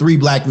stories of 3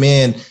 black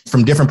men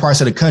from different parts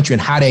of the country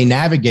and how they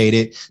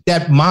navigated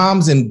that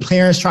moms and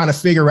parents trying to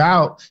figure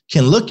out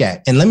can look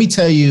at. And let me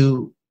tell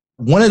you,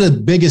 one of the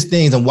biggest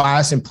things and why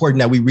it's important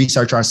that we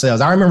research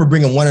ourselves. I remember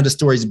bringing one of the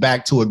stories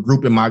back to a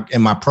group in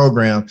my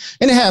program,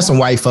 and it had some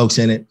white folks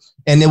in it.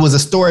 And it was a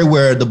story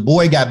where the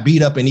boy got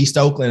beat up in East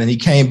Oakland, and he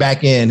came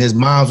back in. His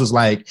mom was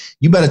like,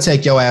 "You better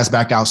take your ass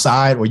back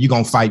outside or you're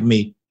going to fight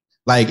me.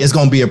 Like, it's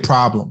going to be a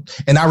problem."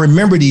 And I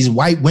remember these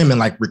white women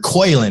like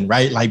recoiling,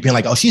 right? Like being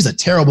like, "Oh, she's a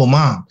terrible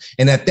mom."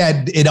 And at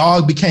that, it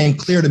all became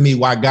clear to me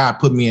why God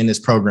put me in this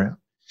program.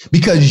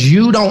 Because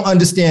you don't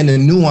understand the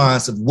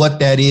nuance of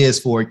what that is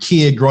for a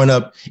kid growing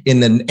up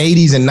in the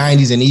 80s and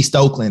 90s in East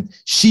Oakland.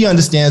 She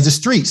understands the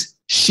streets.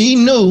 She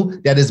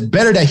knew that it's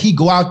better that he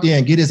go out there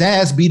and get his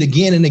ass beat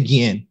again and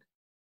again,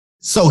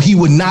 so he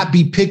would not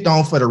be picked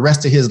on for the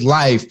rest of his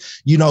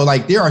life.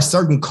 Like there are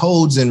certain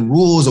codes and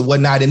rules or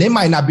whatnot, and it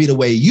might not be the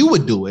way you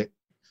would do it.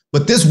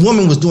 But this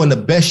woman was doing the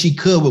best she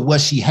could with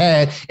what she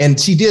had. And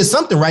she did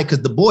something right,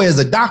 because the boy is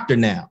a doctor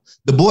now.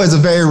 The boy is a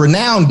very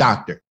renowned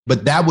doctor.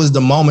 But that was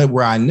the moment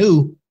where I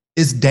knew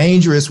it's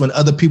dangerous when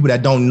other people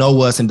that don't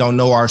know us and don't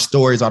know our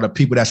stories are the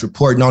people that's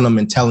reporting on them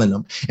and telling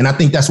them. And I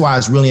think that's why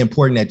it's really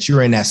important that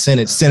you're in that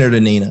Senate, Senator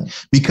Nina,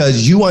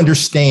 because you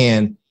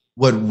understand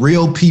what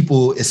real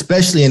people,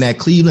 especially in that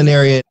Cleveland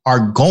area,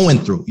 are going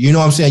through. You know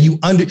what I'm saying?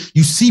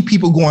 You see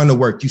people going to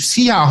work, you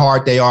see how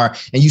hard they are,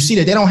 and you see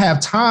that they don't have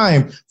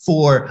time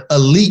for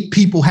elite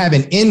people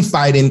having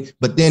infighting,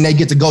 but then they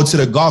get to go to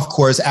the golf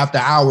course after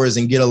hours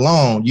and get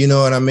along. You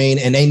know what I mean?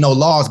 And ain't no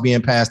laws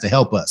being passed to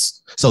help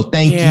us. So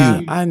thank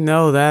you. I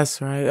know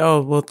that's right.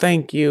 Oh, well,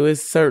 thank you.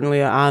 It's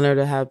certainly an honor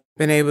to have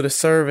been able to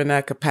serve in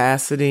that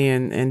capacity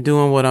and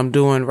doing what I'm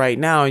doing right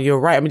now. And you're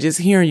right. I mean, just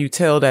hearing you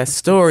tell that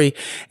story,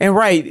 and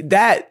right,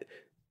 that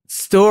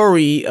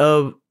story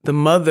of the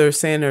mother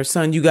saying to her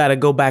son, you got to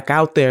go back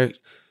out there.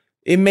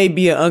 It may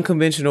be an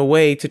unconventional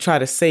way to try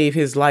to save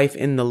his life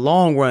in the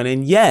long run.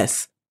 And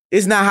yes,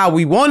 it's not how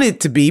we want it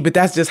to be, but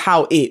that's just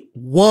how it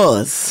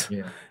was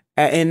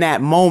in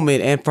that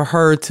moment. And for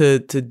her to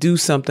do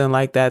something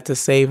like that to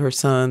save her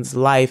son's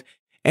life.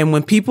 And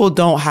when people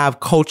don't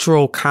have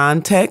cultural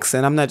context,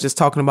 and I'm not just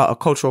talking about a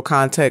cultural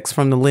context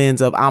from the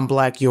lens of I'm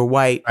Black, you're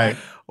white, right,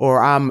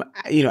 or I'm,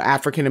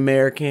 African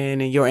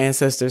American and your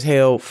ancestors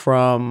hailed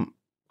from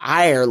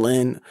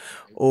Ireland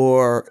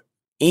or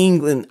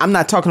England. I'm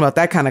not talking about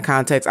that kind of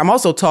context. I'm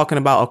also talking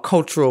about a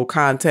cultural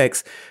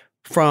context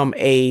from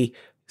a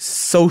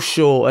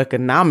social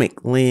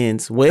economic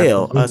lens.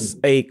 Well,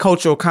 a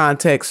cultural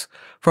context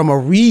from a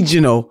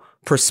regional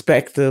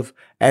perspective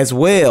as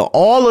well.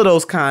 All of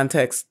those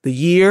contexts, the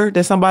year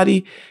that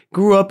somebody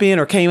grew up in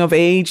or came of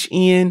age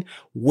in,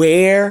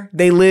 where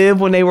they lived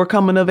when they were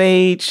coming of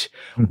age,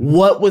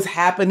 what was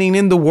happening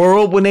in the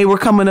world when they were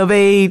coming of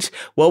age,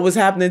 what was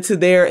happening to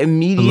their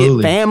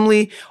immediate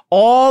family.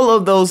 All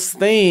of those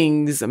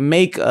things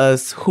make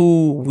us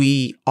who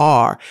we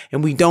are.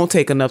 And we don't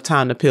take enough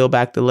time to peel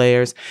back the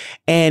layers.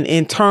 And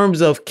in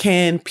terms of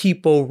can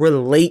people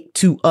relate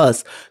to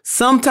us,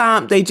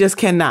 sometimes they just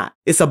cannot.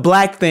 It's a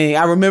Black thing.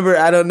 I remember,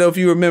 I don't know if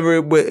you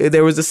remember,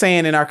 there was a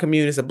saying in our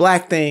community, it's a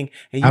Black thing,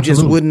 and you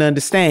just wouldn't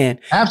understand.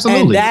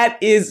 Absolutely. And that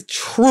is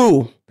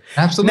true.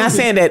 Absolutely. Not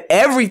saying that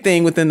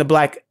everything within the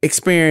Black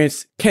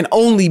experience can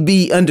only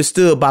be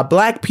understood by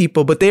Black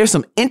people, but there's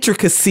some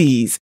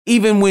intricacies.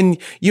 Even when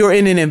you're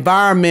in an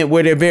environment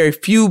where there are very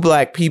few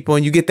Black people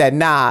and you get that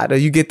nod or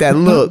you get that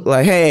look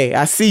like, hey,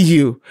 I see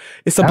you.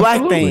 It's a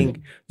Black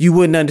thing you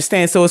wouldn't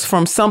understand. So it's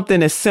from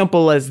something as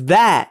simple as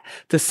that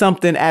to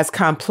something as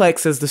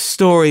complex as the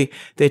story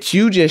that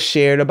you just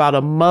shared about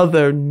a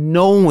mother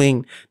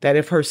knowing that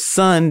if her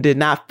son did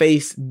not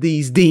face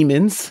these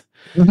demons,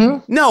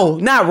 no,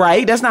 not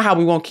right. That's not how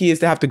we want kids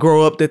to have to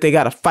grow up, that they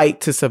got to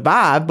fight to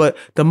survive. But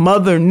the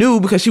mother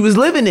knew because she was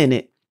living in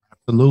it.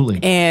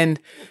 Absolutely. And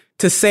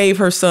to save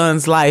her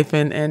son's life.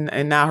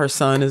 And now her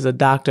son is a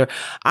doctor.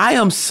 I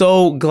am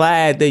so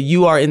glad that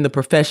you are in the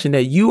profession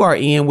that you are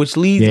in, which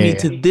leads me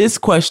to this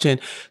question.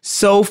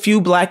 So few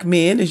Black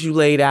men, as you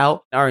laid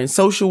out, are in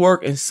social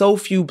work, and so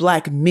few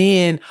Black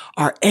men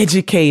are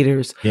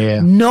educators.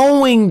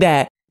 Knowing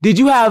that, did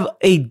you have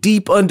a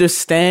deep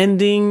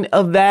understanding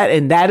of that,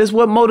 and that is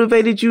what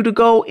motivated you to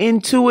go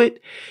into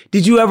it?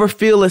 Did you ever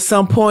feel at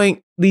some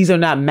point these are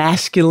not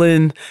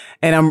masculine?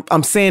 And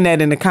I'm saying that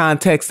in the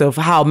context of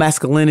how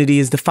masculinity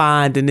is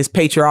defined in this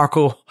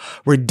patriarchal,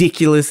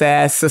 ridiculous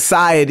ass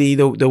society,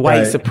 the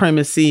white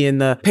supremacy and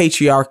the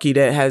patriarchy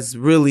that has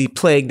really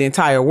plagued the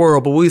entire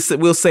world. But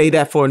we'll say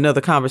that for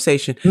another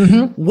conversation.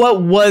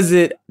 What was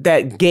it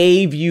that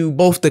gave you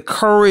both the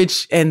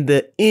courage and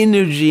the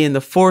energy and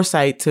the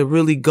foresight to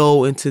really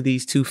go into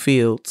these two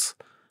fields,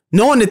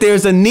 knowing that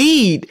there's a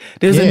need?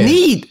 There's a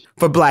need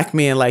for Black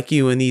men like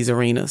you in these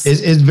arenas.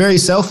 It's very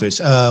selfish.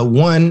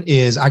 One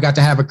is I got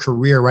to have a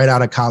career right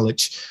out of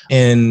college,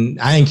 and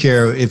I didn't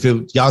care if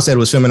y'all said it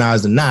was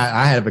feminized or not.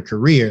 I had a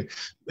career,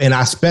 and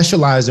I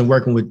specialized in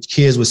working with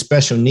kids with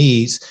special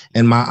needs.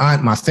 And my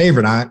aunt, my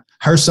favorite aunt,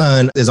 her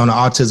son is on the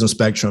autism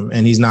spectrum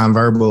and he's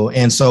nonverbal.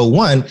 And so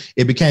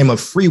it became a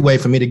free way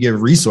for me to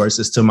give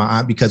resources to my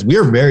aunt because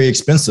we're very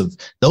expensive.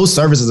 Those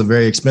services are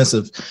very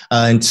expensive.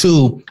 And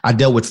two, I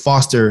dealt with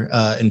foster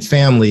and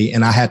family,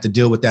 and I had to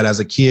deal with that as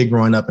a kid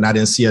growing up, and I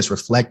didn't see us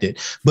reflected.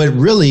 But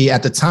really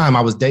at the time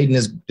I was dating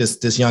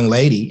this young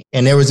lady,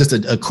 and there was just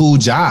a cool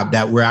job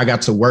where I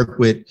got to work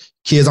with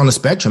kids on the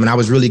spectrum, and I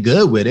was really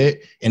good with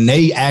it. And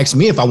they asked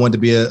me if I wanted to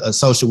be a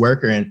social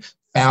worker, and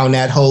found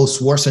that whole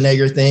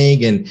Schwarzenegger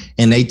thing,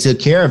 and they took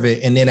care of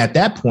it. And then at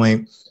that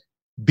point,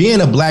 being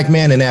a Black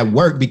man in that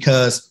work,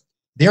 because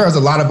there is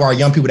a lot of our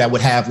young people that would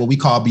have what we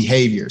call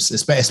behaviors,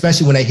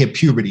 especially when they hit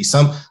puberty.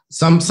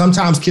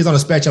 Sometimes kids on the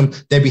spectrum,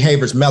 their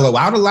behaviors mellow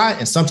out a lot,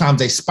 and sometimes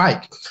they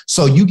spike.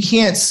 So you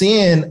can't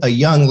send a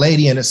young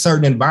lady in a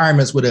certain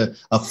environments with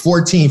a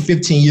 14,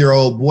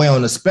 15-year-old boy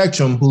on the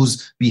spectrum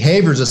whose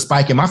behaviors are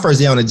spiking. My first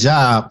day on the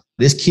job,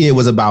 this kid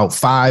was about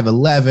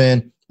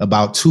 5'11",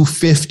 about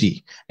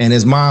 250. And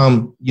his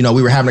mom,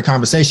 we were having a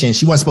conversation.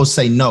 She wasn't supposed to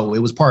say no. It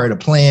was part of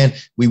the plan.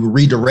 We would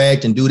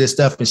redirect and do this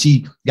stuff. And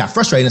she got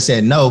frustrated and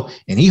said no.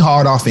 And he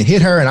hauled off and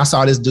hit her. And I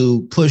saw this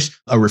dude push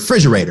a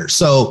refrigerator.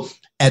 So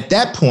at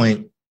that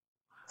point,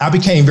 I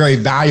became very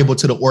valuable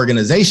to the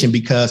organization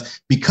because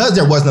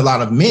there wasn't a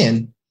lot of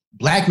men,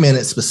 Black men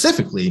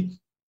specifically,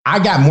 I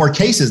got more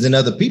cases than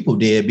other people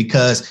did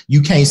because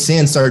you can't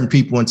send certain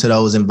people into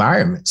those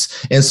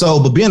environments. And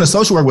so, but being a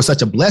social worker was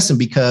such a blessing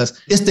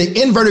because it's the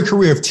inverted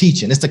career of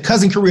teaching. It's the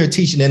cousin career of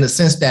teaching in the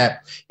sense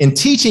that in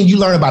teaching, you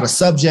learn about a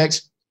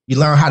subject, you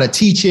learn how to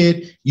teach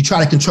it, you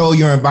try to control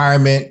your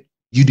environment,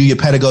 you do your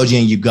pedagogy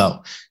and you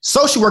go.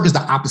 Social work is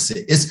the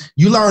opposite. It's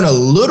you learn a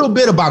little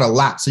bit about a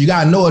lot. So you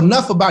got to know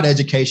enough about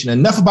education,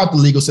 enough about the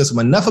legal system,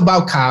 enough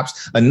about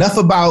cops, enough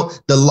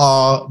about the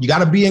law. You got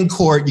to be in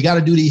court. You got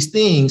to do these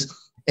things.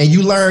 And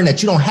you learn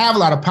that you don't have a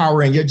lot of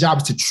power and your job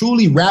is to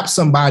truly wrap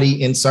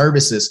somebody in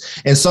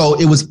services. And so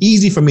it was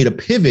easy for me to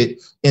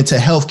pivot into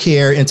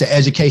healthcare, into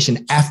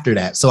education after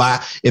that. So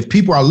if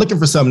people are looking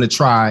for something to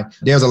try,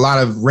 there's a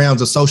lot of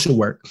realms of social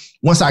work.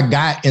 Once I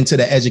got into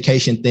the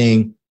education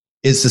thing,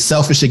 it's the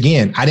selfish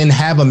again. I didn't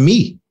have a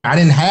me. I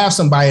didn't have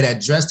somebody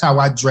that dressed how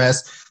I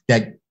dressed,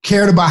 that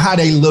cared about how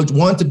they looked,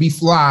 wanted to be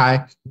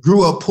fly,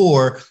 grew up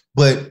poor,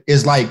 but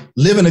is like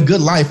living a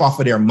good life off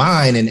of their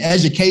mind and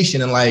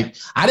education. And like,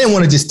 I didn't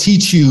want to just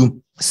teach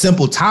you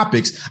simple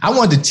topics. I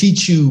wanted to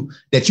teach you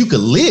that you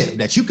could live,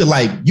 that you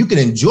could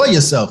enjoy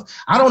yourself.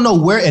 I don't know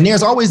where, and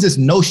there's always this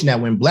notion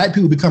that when Black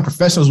people become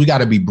professionals, we got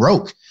to be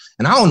broke.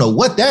 And I don't know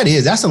what that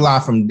is. That's a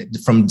lie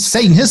from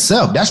Satan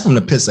himself. That's from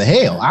the pits of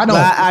hell. I know.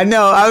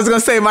 I was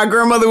going to say, my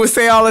grandmother would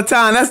say all the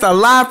time, that's a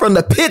lie from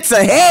the pits of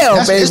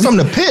hell, baby. It's from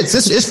the pits.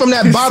 It's from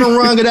that bottom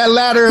rung of that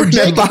ladder of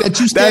Jacob that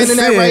you standing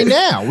at right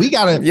now. We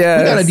gotta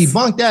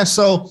debunk that.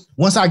 So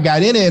once I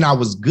got in it and I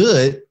was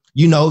good,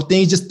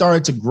 things just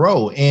started to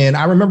grow. And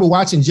I remember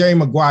watching Jerry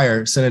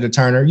Maguire, Senator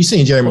Turner. You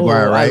seen Jerry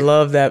Maguire, right? I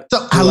love that.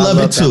 So I love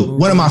it too.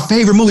 One of my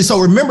favorite movies. So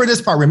remember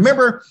this part.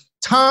 Remember,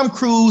 Tom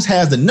Cruise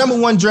has the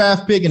 #1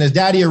 draft pick and his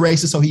daddy a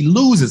racist, so he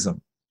loses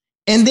him.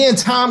 And then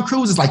Tom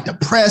Cruise is like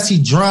depressed,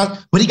 he drunk,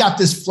 but he got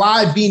this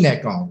fly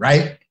V-neck on,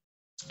 right?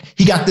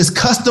 He got this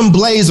custom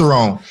blazer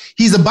on.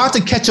 He's about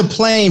to catch a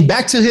plane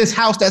back to his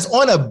house that's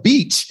on a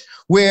beach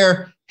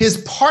where his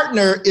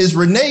partner is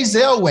Renee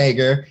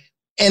Zellweger,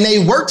 and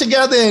they work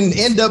together and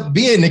end up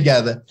being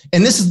together.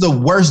 And this is the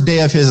worst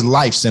day of his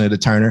life, Senator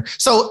Turner.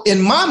 So in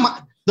my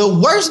mind, the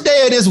worst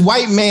day of this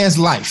white man's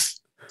life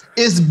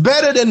is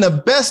better than the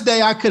best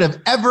day I could have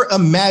ever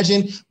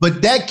imagined.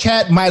 But that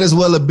cat might as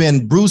well have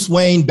been Bruce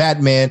Wayne,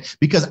 Batman,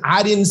 because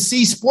I didn't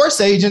see sports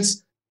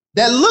agents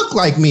that looked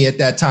like me at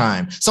that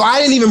time. So I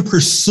didn't even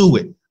pursue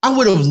it. I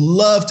would have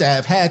loved to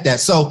have had that.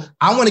 So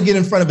I want to get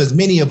in front of as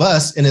many of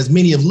us and as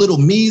many of little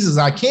me's as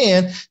I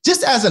can,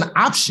 just as an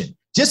option,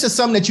 just as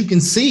something that you can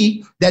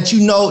see that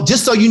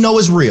just so you know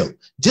is real.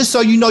 Just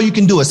so you know you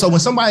can do it. So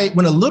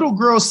when a little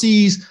girl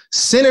sees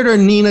Senator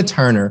Nina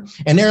Turner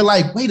and they're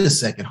like, wait a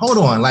second, hold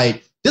on.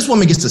 Like, this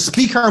woman gets to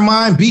speak her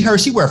mind, be her.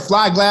 She wear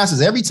fly glasses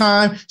every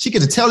time. She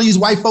gets to tell these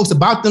white folks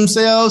about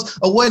themselves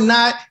or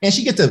whatnot. And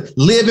she gets to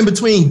live in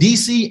between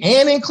DC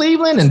and in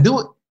Cleveland and do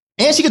it.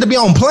 And she get to be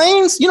on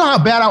planes. You know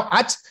how bad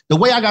the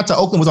way I got to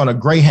Oakland was on a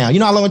Greyhound. You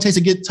know how long it takes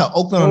to get to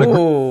Oakland on a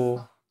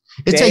Greyhound?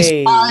 It takes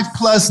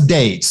 5+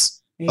 days.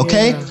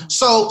 Okay. Yeah.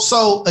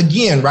 So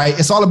again, right.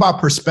 It's all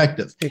about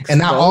perspective.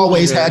 And I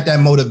always had that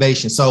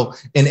motivation. So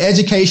in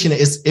education,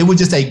 it was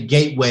just a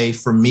gateway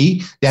for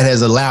me that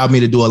has allowed me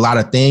to do a lot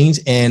of things.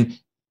 And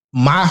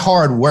my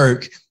hard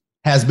work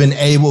has been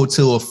able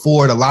to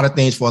afford a lot of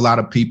things for a lot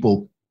of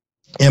people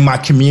in my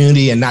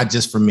community and not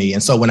just for me.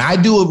 And so when I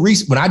do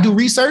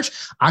research,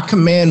 I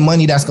command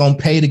money that's going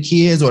to pay the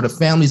kids or the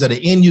families or the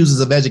end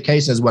users of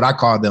education is what I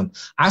call them.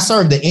 I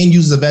serve the end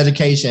users of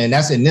education, and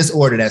that's in this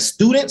order. That's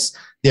students,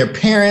 their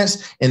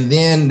parents, and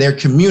then their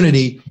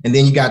community. And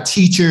then you got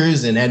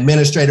teachers and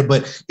administrator.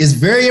 But it's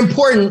very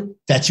important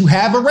that you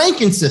have a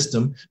ranking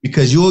system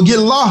because you will get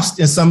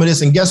lost in some of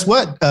this. And guess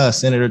what,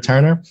 Senator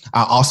Turner?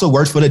 I also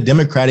worked for the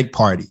Democratic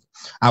Party.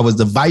 I was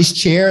the vice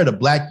chair of the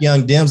Black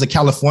Young Dems of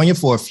California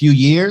for a few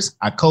years.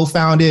 I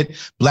co-founded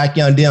Black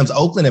Young Dems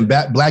Oakland and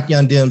Black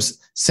Young Dems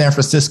San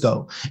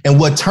Francisco. And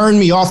what turned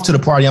me off to the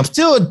party, I'm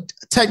still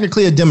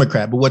technically a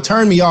Democrat, but what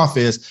turned me off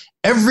is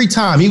every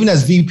time, even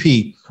as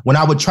VP, when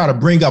I would try to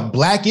bring up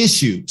Black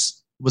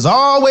issues, it was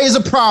always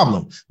a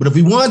problem. But if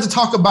we wanted to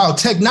talk about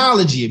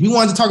technology, if we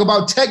wanted to talk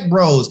about tech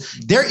bros,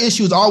 their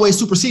issues always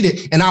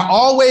superseded. And I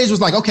always was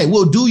like, okay,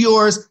 we'll do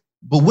yours.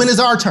 But when is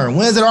our turn?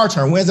 When is it our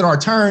turn? When is it our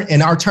turn?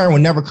 And our turn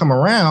would never come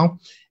around.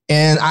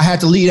 And I had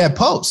to leave that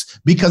post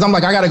because I'm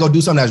like, I got to go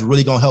do something that's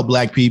really going to help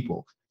Black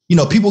people. You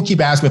know, people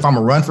keep asking me if I'm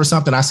going to run for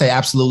something. I say,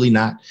 absolutely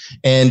not.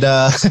 And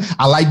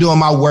I like doing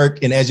my work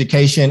in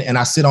education. And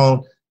I sit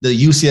on the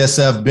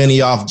UCSF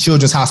Benioff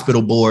Children's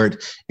Hospital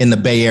Board in the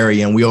Bay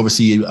Area. And we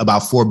oversee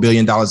about $4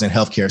 billion in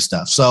healthcare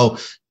stuff. So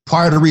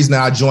part of the reason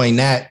that I joined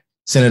that,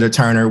 Senator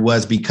Turner,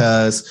 was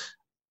because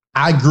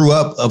I grew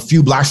up a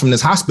few blocks from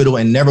this hospital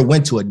and never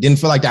went to it. Didn't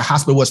feel like that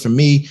hospital was for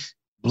me.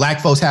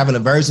 Black folks have an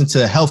aversion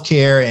to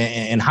healthcare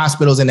and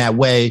hospitals in that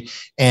way.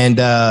 And,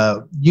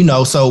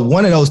 so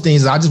one of those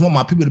things is I just want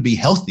my people to be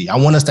healthy. I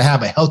want us to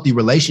have a healthy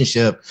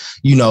relationship,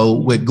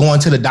 with going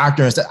to the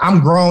doctor and stuff.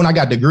 I'm grown. I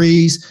got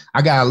degrees.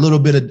 I got a little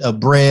bit of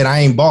bread. I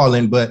ain't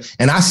balling,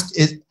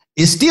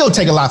 it still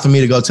take a lot for me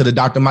to go to the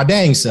doctor my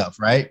dang self,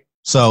 right?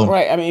 So,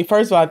 right. I mean,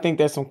 first of all, I think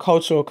there's some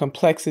cultural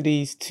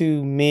complexities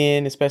to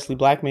men, especially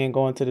Black men,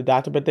 going to the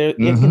doctor, but there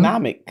are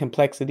economic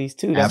complexities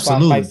too. That's why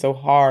I fight so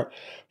hard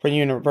for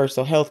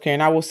universal health care.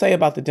 And I will say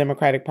about the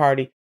Democratic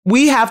Party,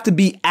 we have to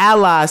be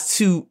allies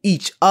to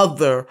each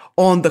other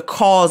on the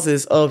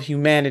causes of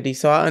humanity.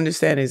 So I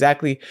understand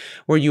exactly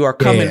where you are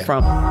coming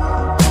from.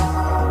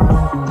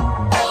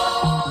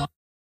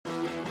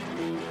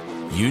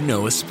 You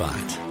know a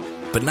spot,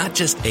 but not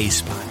just a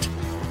spot,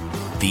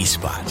 the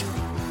spot.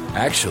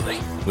 Actually,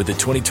 with the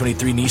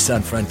 2023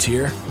 Nissan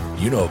Frontier,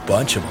 you know a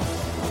bunch of them.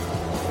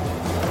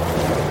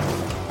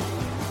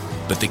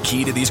 But the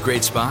key to these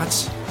great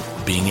spots?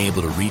 Being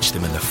able to reach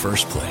them in the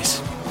first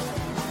place.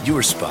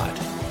 Your spot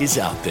is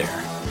out there.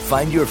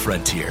 Find your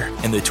Frontier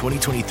in the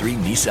 2023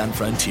 Nissan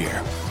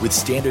Frontier with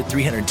standard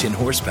 310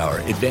 horsepower,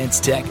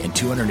 advanced tech, and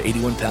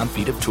 281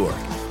 pound-feet of torque.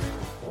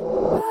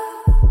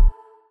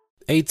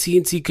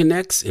 AT&T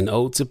connects an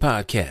ode to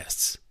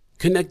podcasts.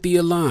 Connect the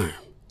alarm.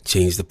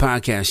 Change the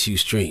podcast you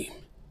stream.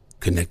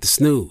 Connect the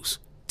snooze.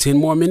 10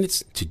 more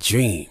minutes to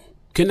dream.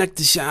 Connect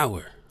the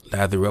shower.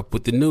 Lather up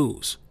with the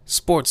news,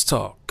 sports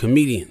talk,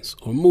 comedians,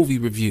 or movie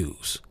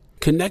reviews.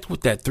 Connect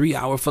with that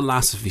 3-hour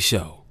philosophy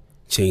show.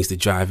 Change the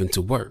drive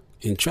into work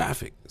in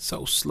traffic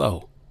so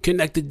slow.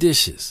 Connect the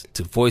dishes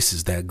to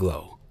voices that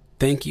glow.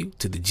 Thank you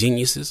to the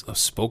geniuses of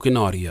spoken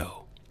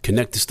audio.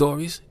 Connect the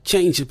stories.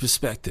 Change your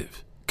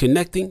perspective.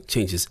 Connecting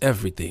changes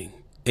everything.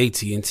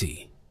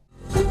 AT&T.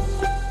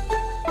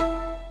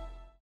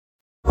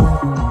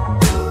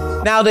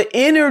 Now, the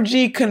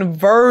energy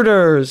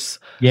converters.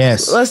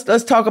 Yes.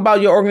 Let's talk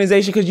about your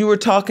organization, because you were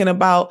talking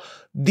about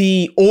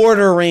the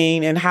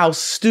ordering and how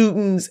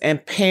students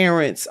and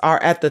parents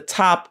are at the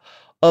top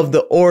of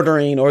the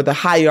ordering, or the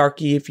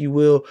hierarchy, if you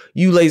will.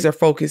 You laser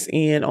focus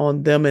in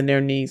on them and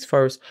their needs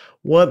first.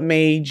 What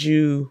made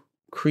you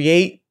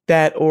create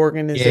that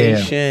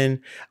organization?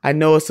 Yeah. I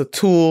know it's a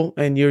tool,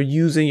 and you're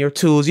using your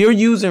tools. You're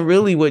using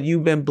really what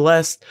you've been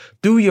blessed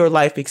through your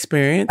life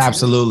experience.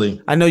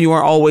 Absolutely. I know you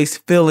weren't always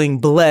feeling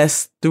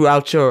blessed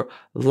throughout your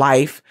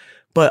life,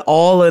 but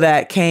all of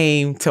that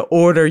came to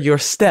order your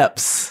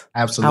steps.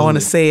 Absolutely. I want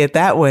to say it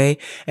that way,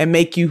 and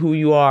make you who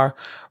you are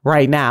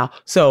right now.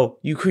 So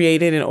you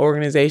created an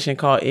organization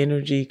called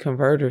Energy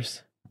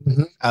Converters.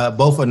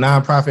 Both a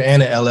nonprofit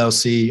and an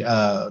LLC,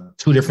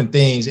 two different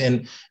things.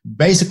 And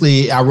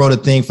basically, I wrote a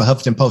thing for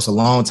Huffington Post a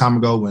long time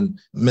ago when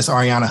Miss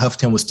Ariana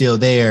Huffington was still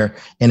there,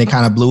 and it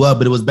kind of blew up.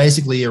 But it was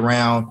basically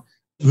around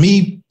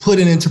me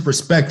putting into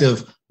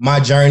perspective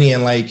my journey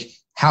and like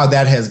how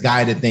that has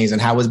guided things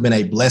and how it's been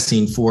a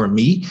blessing for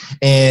me.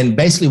 And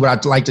basically what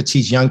I'd like to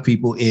teach young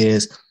people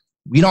is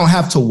we don't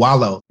have to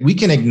wallow. We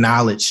can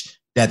acknowledge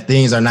that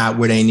things are not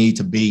where they need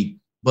to be,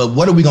 but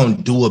what are we going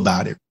to do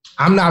about it?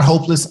 I'm not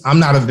hopeless. I'm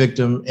not a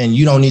victim, and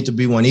you don't need to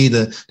be one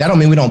either. That don't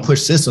mean we don't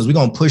push systems. We're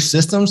going to push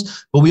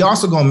systems, but we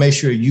also going to make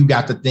sure you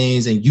got the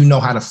things and you know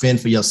how to fend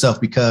for yourself,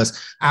 because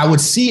I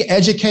would see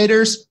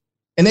educators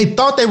and they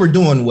thought they were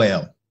doing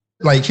well.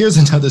 Like, here's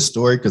another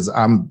story, because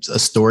I'm a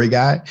story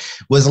guy,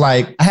 was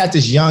like, I had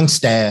this young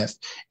staff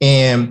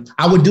and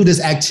I would do this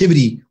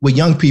activity with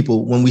young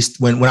people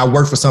when I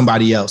worked for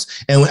somebody else.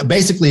 And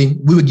basically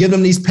we would give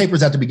them these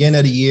papers at the beginning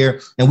of the year,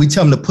 and we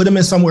tell them to put them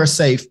in somewhere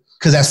safe,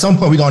 because at some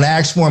point we're going to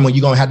ask for them and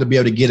you're going to have to be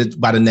able to get it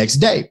by the next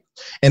day.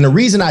 And the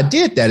reason I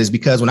did that is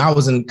because when I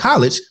was in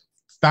college,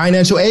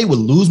 financial aid would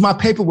lose my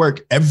paperwork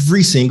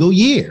every single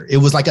year. It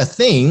was like a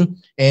thing.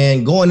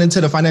 And going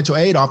into the financial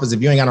aid office,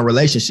 if you ain't got no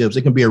relationships,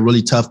 it can be a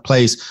really tough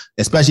place,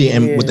 especially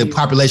with the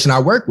population I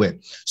work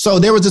with. So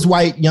there was this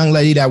white young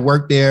lady that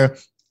worked there,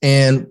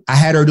 and I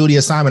had her do the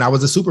assignment. I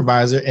was a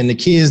supervisor, and the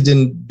kids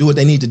didn't do what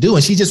they need to do.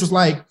 And she just was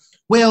like,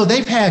 well,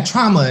 they've had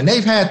trauma and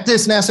they've had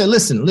this. And I said,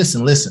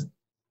 listen.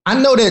 I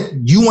know that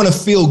you want to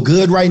feel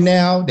good right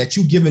now that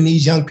you're giving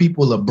these young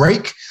people a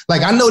break.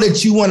 Like, I know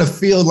that you want to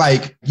feel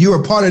like you're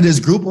a part of this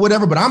group or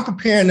whatever, but I'm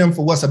preparing them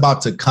for what's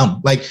about to come.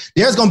 Like,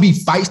 there's going to be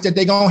fights that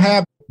they're going to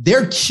have.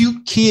 They're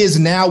cute kids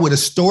now with a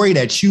story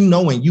that you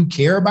know and you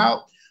care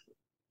about,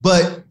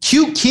 but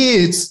cute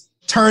kids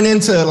turn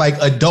into like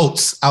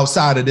adults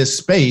outside of this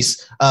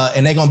space,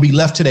 and they're going to be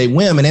left to their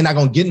whim, and they're not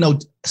going to get no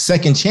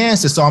second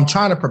chances. So I'm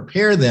trying to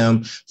prepare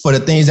them for the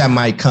things that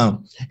might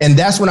come. And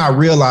that's when I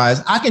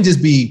realized I can just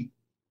be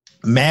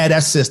mad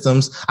at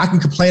systems. I can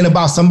complain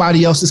about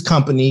somebody else's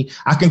company.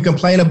 I can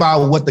complain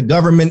about what the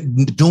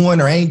government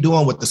doing or ain't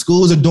doing, what the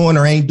schools are doing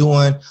or ain't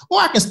doing, or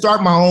I can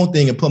start my own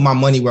thing and put my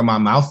money where my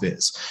mouth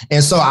is.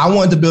 And so I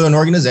wanted to build an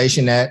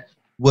organization that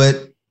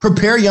would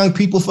prepare young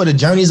people for the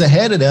journeys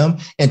ahead of them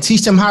and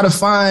teach them how to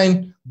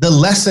find the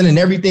lesson in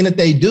everything that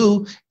they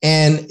do.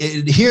 And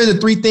here are the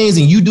three things,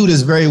 and you do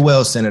this very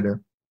well,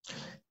 Senator.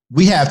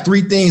 We have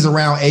three things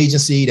around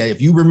agency that if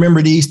you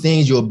remember these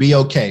things, you'll be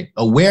okay.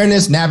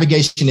 Awareness,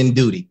 navigation, and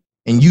duty.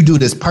 And you do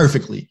this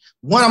perfectly.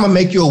 One, I'm going to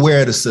make you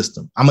aware of the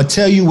system. I'm going to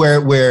tell you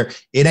where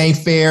it ain't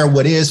fair,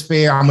 what is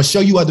fair. I'm going to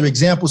show you other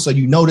examples so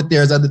you know that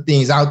there's other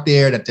things out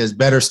there, that there's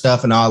better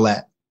stuff and all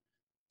that.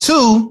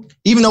 Two,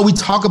 even though we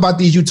talk about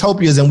these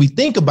utopias and we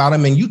think about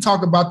them, and you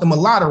talk about them a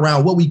lot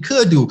around what we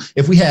could do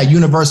if we had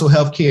universal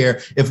health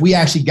care, if we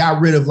actually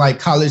got rid of like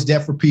college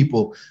debt for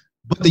people.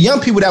 But the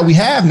young people that we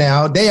have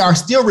now, they are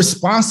still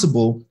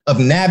responsible of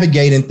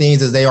navigating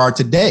things as they are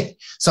today.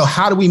 So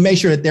how do we make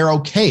sure that they're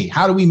okay?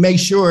 How do we make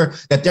sure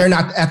that they're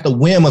not at the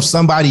whim of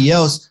somebody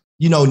else,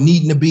 you know,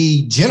 needing to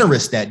be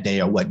generous that day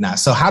or whatnot?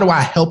 So how do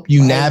I help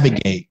you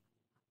navigate?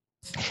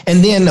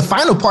 And then the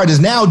final part is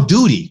now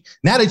duty.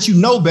 Now that you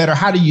know better,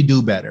 how do you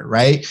do better,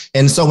 right?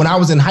 And so when I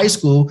was in high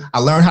school, I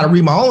learned how to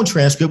read my own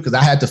transcript because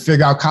I had to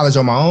figure out college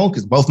on my own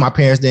because both my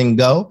parents didn't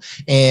go.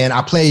 And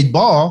I played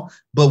ball.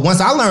 But once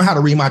I learned how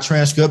to read my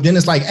transcript, then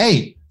it's like,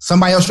 hey,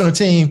 somebody else on the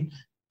team,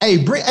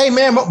 hey,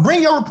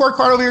 bring your report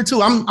card over here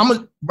too.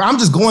 I'm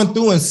just going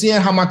through and seeing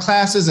how my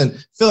classes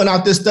and filling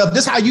out this stuff.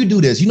 This is how you do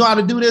this. You know how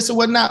to do this or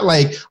whatnot.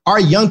 Like our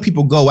young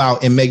people go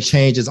out and make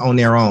changes on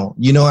their own.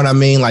 You know what I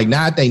mean? Like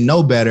now that they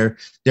know better,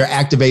 they're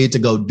activated to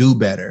go do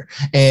better.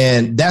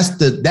 And that's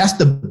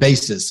the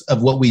basis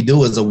of what we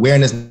do is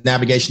awareness,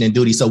 navigation, and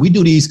duty. So we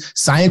do these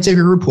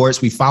scientific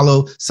reports. We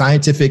follow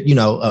scientific,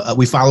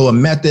 we follow a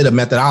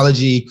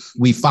methodology.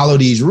 We follow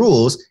these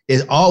rules.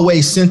 It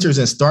always centers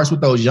and starts with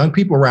those young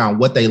people around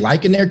what they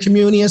like in their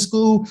community and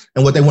school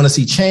and what they want to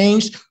see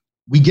changed.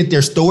 We get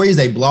their stories.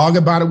 They blog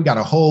about it. We got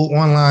a whole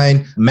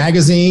online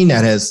magazine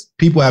that has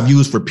people have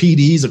used for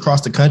PDs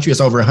across the country.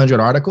 It's over 100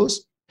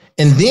 articles.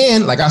 And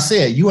then, like I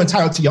said, you're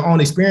entitled to your own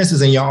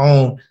experiences and your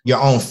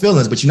own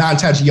feelings, but you're not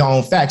entitled to your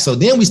own facts. So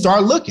then we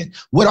start looking,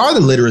 what are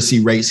the literacy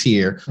rates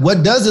here?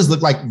 What does this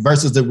look like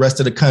versus the rest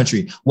of the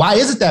country? Why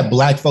is it that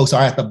Black folks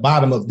are at the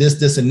bottom of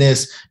this, and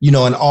this,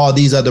 and all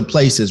these other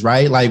places,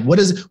 right? Like, what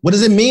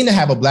does it mean to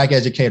have a Black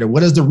educator? What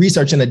does the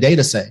research and the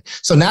data say?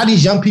 So now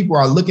these young people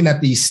are looking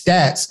at these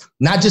stats,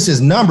 not just as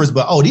numbers,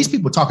 but, these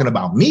people talking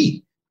about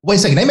me. Wait a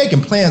second, they're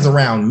making plans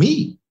around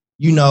me.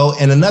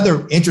 And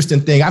another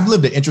interesting thing, I've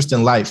lived an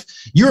interesting life.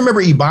 You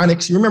remember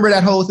Ebonics? You remember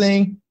that whole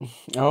thing?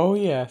 Oh,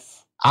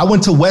 yes. I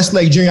went to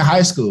Westlake Junior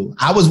High School.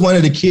 I was one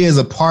of the kids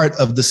a part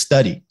of the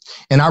study.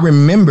 And I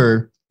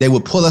remember they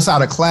would pull us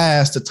out of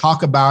class to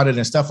talk about it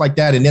and stuff like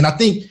that. And then I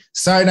think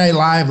Saturday Night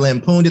Live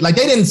lampooned it. Like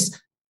they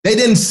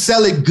didn't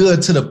sell it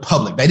good to the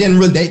public. They didn't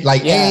really,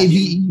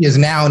 AAVE is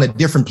now in a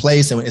different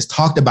place and it's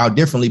talked about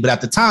differently. But at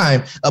the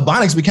time,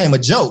 Ebonics became a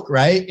joke,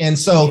 right? And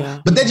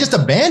so, but they just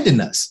abandoned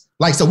us.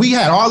 Like, so we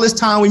had all this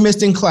time we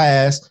missed in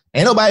class.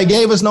 Ain't nobody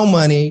gave us no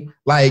money.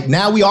 Like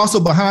now we also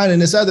behind in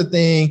this other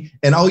thing.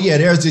 And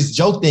there's this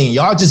joke thing.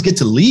 Y'all just get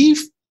to leave.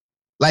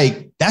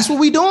 Like, that's what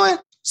we doing.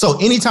 So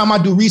anytime I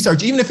do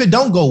research, even if it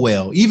don't go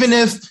well, even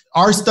if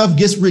our stuff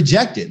gets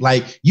rejected,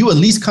 like you at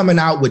least coming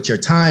out with your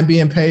time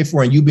being paid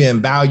for and you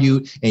being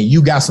valued and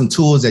you got some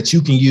tools that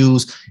you can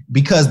use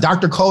because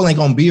Dr. Cole ain't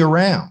going to be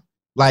around.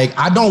 Like,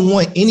 I don't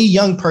want any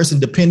young person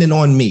dependent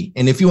on me.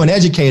 And if you're an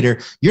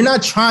educator, you're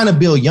not trying to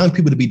build young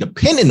people to be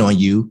dependent on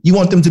you. You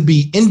want them to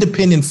be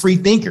independent, free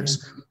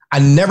thinkers. I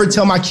never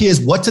tell my kids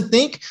what to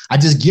think. I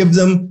just give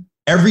them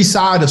every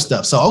side of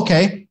stuff. So,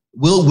 okay,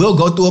 we'll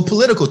go through a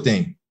political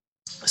thing.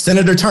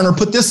 Senator Turner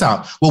put this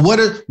out. Well, what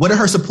do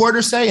her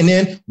supporters say? And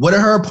then what do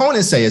her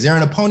opponents say? Is there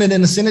an opponent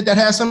in the Senate that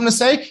has something to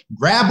say?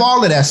 Grab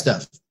all of that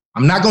stuff.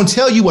 I'm not going to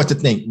tell you what to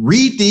think.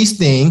 Read these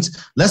things.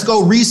 Let's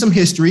go read some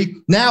history.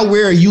 Now,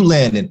 where are you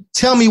landing?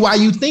 Tell me why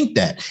you think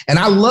that. And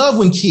I love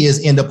when kids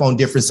end up on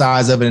different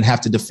sides of it and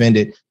have to defend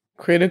it.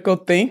 Critical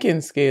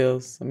thinking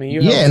skills. I mean,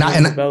 you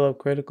develop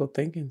critical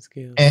thinking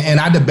skills.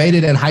 And I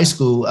debated in high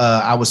school.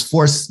 I was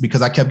forced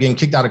because I kept getting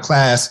kicked out of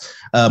class,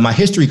 my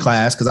history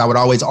class, because I would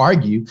always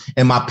argue.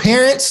 And my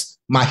parents,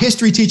 my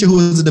history teacher, who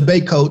was a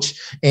debate coach,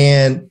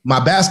 and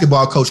my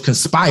basketball coach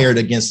conspired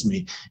against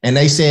me. And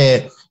they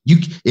said,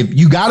 if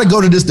you got to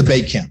go to this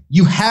debate camp,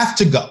 you have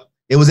to go.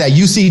 It was at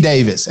UC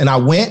Davis. And I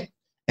went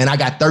and I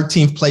got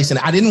 13th place. And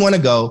I didn't want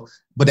to go,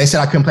 but they said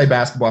I couldn't play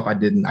basketball if I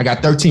didn't. I got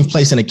 13th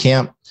place in the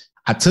camp.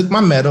 I took my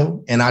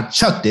medal and I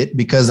chucked it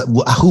because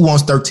who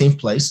wants 13th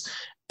place?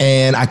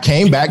 And I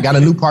came back, got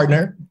a new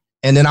partner,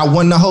 and then I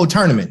won the whole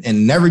tournament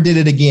and never did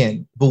it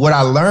again. But what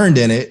I learned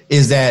in it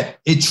is that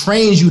it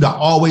trains you to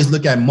always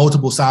look at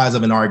multiple sides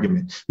of an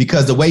argument,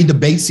 because the way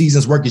debate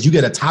seasons work is you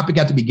get a topic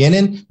at the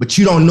beginning, but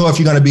you don't know if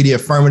you're going to be the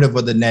affirmative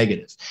or the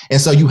negative.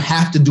 And so you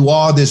have to do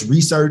all this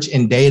research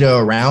and data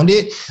around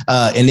it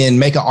and then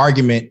make an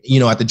argument,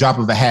 at the drop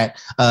of a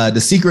hat. The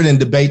secret in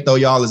debate, though,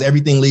 y'all, is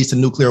everything leads to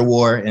nuclear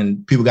war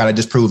and people got to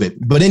just prove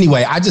it. But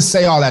anyway, I just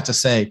say all that to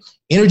say,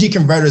 Energy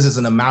Converters is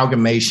an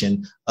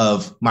amalgamation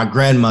of my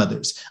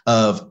grandmothers,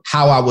 of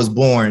how I was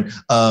born,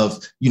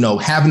 of,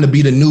 having to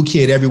be the new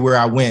kid everywhere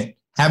I went,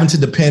 having to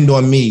depend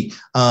on me,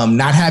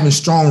 not having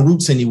strong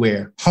roots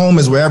anywhere. Home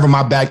is wherever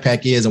my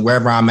backpack is and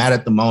wherever I'm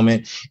at the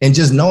moment. And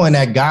just knowing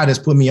that God has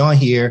put me on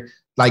here,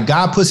 like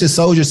God puts his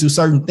soldiers through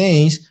certain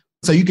things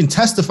so you can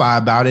testify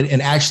about it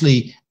and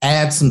actually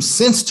add some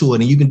sense to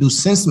it. And you can do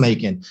sense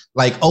making.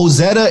 Like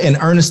Ozetta and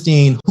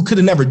Ernestine, who could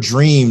have never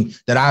dreamed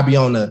that I'd be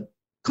on the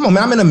Come on,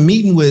 man. I'm in a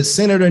meeting with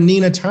Senator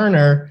Nina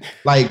Turner,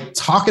 like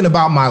talking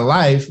about my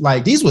life.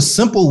 Like these were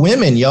simple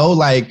women, yo.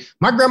 Like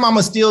my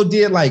grandmama still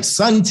did like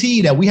sun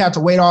tea that we had to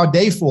wait all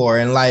day for.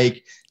 And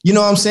like, you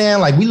know what I'm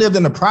saying? Like we lived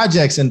in the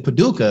projects in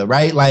Paducah,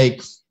 right?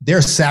 Like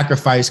their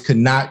sacrifice could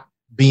not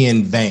be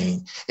in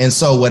vain. And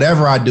so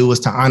whatever I do is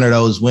to honor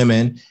those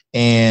women,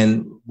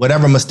 and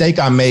whatever mistake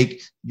I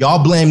make,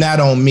 y'all blame that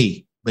on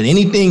me. But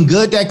anything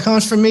good that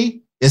comes from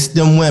me, it's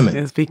them women.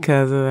 It's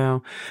because of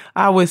them.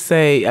 I would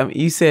say, I mean,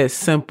 you said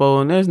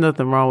simple, and there's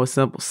nothing wrong with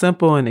simple.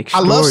 Simple and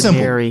extraordinary. I love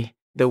simple.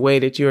 The way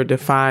that you're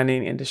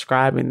defining and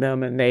describing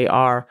them, and they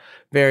are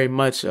very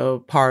much a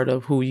part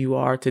of who you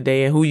are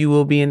today and who you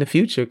will be in the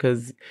future,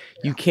 because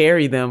you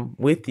carry them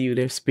with you.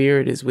 Their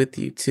spirit is with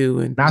you too.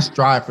 And I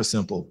strive for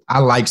simple. I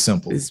like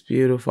simple. It's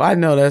beautiful. I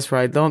know that's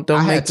right. Don't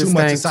make this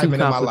thing too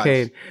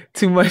complicated.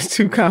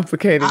 Too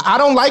complicated. I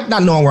don't like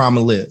not knowing where I'm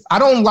gonna live. I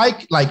don't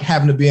like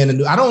having to be in a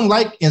new. I don't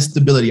like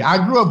instability. I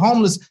grew up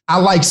homeless. I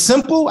like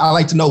simple. I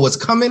like to know what's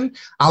coming.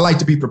 I like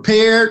to be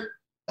prepared.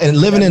 And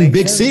living in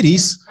big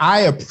cities,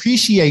 I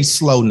appreciate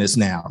slowness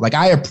now. Like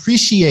I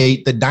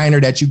appreciate the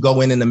diner that you go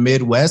in the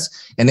Midwest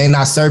and they're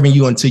not serving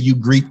you until you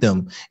greet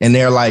them. And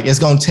they're like, it's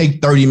going to take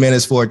 30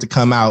 minutes for it to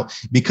come out,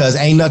 because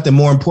ain't nothing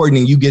more important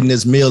than you getting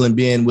this meal and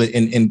being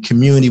in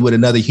community with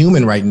another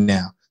human right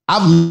now.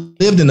 I've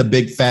lived in a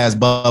big,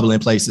 fast bubble in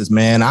places,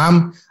 man.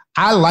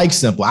 I like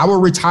simple. I will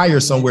retire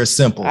somewhere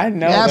simple. I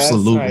know.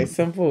 Absolutely. That's right.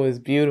 Simple is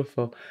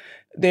beautiful.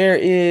 There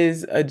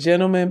is a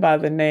gentleman by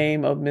the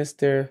name of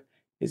Mr.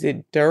 Is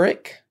it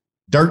Derek?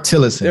 Dirk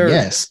Tillotson,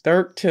 yes.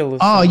 Dirk Tillotson.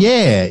 Oh,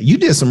 yeah. You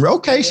did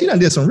she done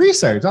did some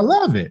research. I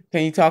love it.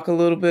 Can you talk a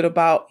little bit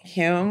about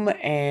him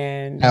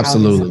and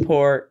Absolutely. How his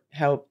support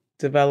helped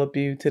develop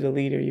you to the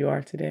leader you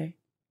are today?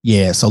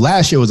 Yeah, so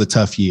last year was a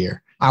tough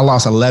year. I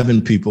lost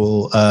 11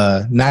 people.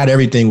 Not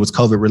everything was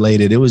COVID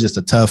related. It was just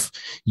a tough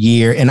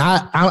year. And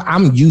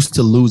I'm used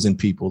to losing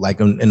people, like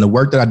in the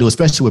work that I do,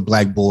 especially with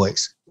Black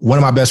boys. One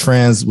of my best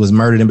friends was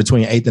murdered in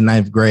between 8th and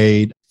 9th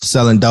grade,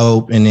 selling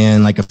dope. And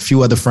then like a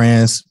few other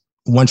friends,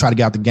 one tried to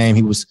get out the game.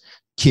 He was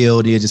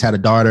killed. He had just had a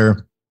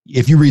daughter.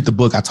 If you read the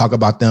book, I talk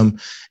about them.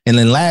 And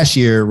then last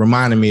year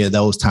reminded me of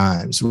those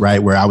times,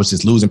 right, where I was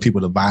just losing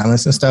people to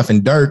violence and stuff.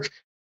 And Dirk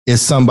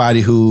is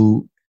somebody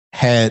who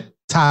had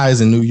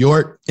ties in New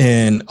York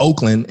and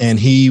Oakland, and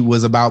he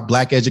was about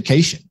Black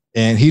education.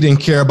 And he didn't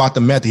care about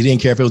the method. He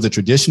didn't care if it was a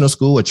traditional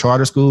school, a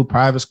charter school,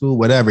 private school,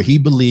 whatever. He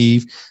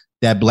believed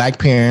that Black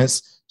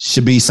parents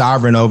should be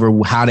sovereign over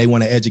how they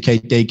want to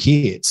educate their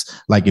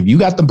kids. Like if you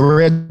got the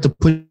bread to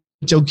put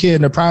your kid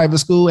in a private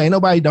school, don't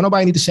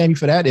nobody need to shame you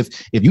for that. If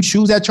you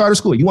choose that charter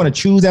school, you want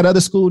to choose that other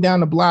school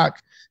down the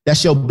block,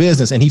 that's your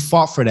business. And he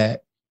fought for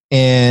that.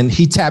 And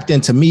he tapped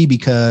into me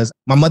because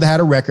my mother had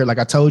a record, like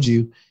I told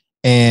you,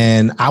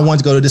 and I wanted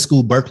to go to this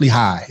school, Berkeley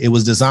High. It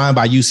was designed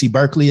by UC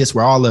Berkeley. It's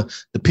where all the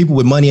people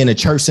with money in the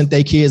church sent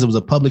their kids. It was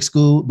a public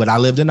school, but I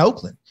lived in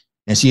Oakland.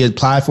 And she had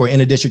applied for an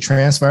inter-district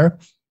transfer.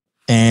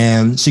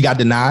 And she got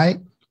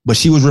denied, but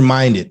she was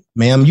reminded,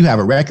 ma'am, you have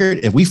a record.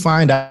 If we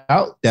find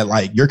out that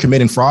like you're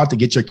committing fraud to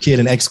get your kid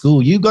in X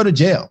school, you go to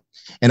jail.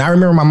 And I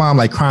remember my mom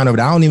like crying over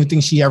that. I don't even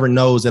think she ever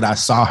knows that I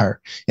saw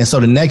her. And so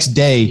the next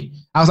day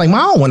I was like,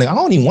 Mom, I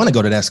don't even want to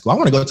go to that school. I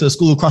want to go to the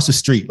school across the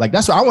street. Like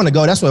that's where I want to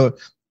go. That's where,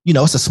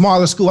 it's a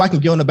smaller school. I can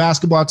get on the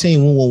basketball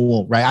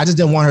team. Right. I just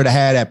didn't want her to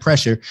have that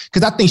pressure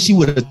because I think she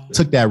would have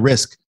took that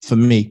risk for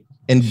me.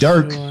 And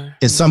Dirk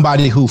is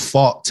somebody who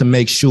fought to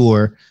make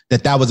sure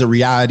that was a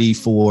reality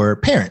for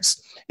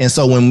parents. And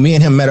so when me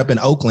and him met up in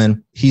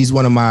Oakland, he's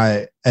one of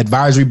my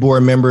advisory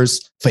board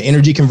members for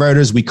Energy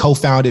Converters. We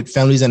co-founded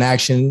Families in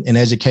Action and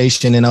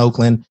Education in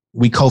Oakland.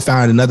 We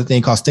co-founded another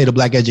thing called State of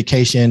Black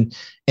Education.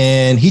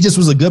 And he just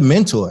was a good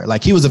mentor.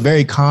 Like he was a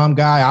very calm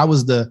guy. I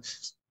was the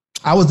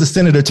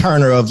Senator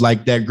Turner of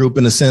like that group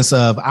in the sense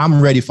of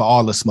I'm ready for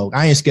all the smoke.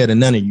 I ain't scared of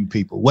none of you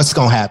people. What's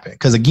going to happen?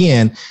 Because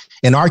again,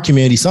 in our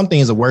community, some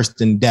things are worse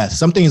than death.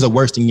 Some things are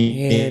worse than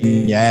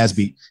getting your ass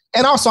beat.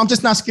 And also, I'm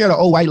just not scared of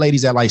old white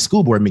ladies at like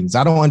school board meetings.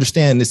 I don't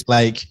understand this.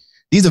 Like,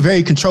 these are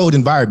very controlled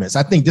environments.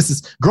 I think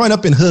growing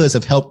up in hoods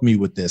have helped me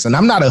with this. And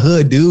I'm not a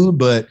hood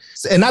dude,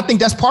 and I think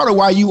that's part of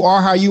why you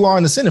are how you are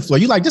on the Senate floor.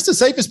 You're like, this is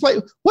the safest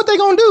place. What they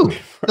gonna do?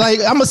 Like,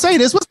 I'm gonna say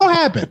this, what's gonna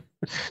happen?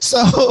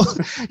 So,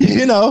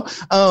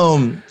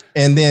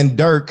 and then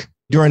Dirk,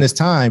 during this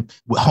time,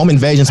 home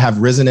invasions have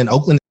risen in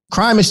Oakland.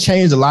 Crime has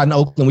changed a lot in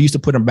Oakland. We used to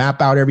put a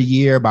map out every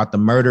year about the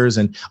murders,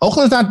 and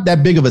Oakland's not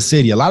that big of a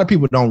city. A lot of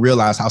people don't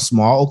realize how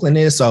small Oakland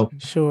is. So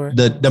sure,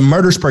 the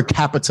murders per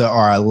capita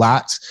are a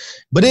lot,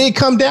 but it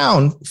come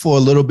down for a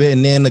little bit.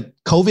 And then the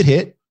COVID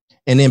hit,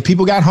 and then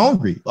people got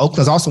hungry.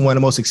 Oakland's also one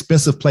of the most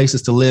expensive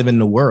places to live in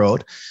the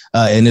world,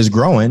 and is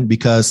growing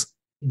because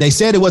they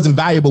said it wasn't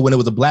valuable when it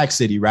was a Black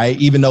city, right?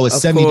 Even though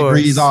it's 70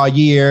 degrees all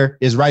year,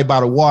 it's right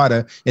by the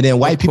water, and then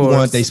white people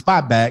want their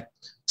spot back.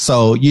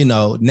 So,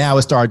 now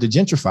it started to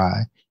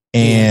gentrify,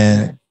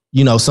 and,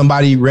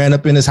 somebody ran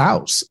up in his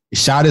house,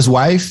 shot his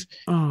wife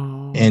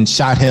and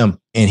shot him,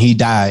 and he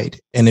died.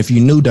 And if you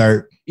knew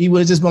Dirk, he would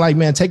have just been like,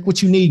 man, take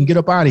what you need and get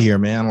up out of here,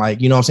 man.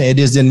 Like, you know what I'm saying? It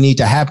just didn't need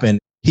to happen.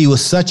 he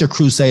was such a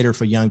crusader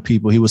for young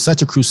people. He was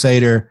such a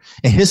crusader.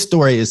 And his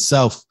story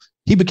itself,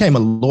 he became a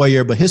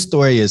lawyer, but his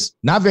story is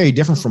not very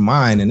different from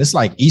mine. And it's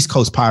like East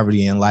Coast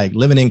poverty and like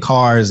living in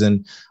cars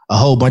and a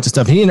whole bunch of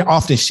stuff. He didn't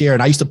often share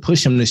it. I used to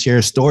push him to share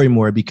his story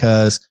more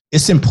because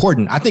it's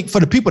important. I think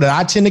for the people that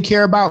I tend to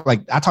care about,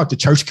 like I talk to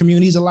church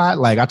communities a lot.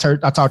 Like I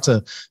talk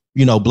to,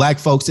 Black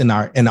folks in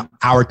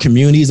our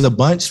communities a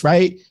bunch,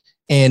 right?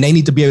 And they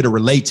need to be able to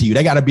relate to you.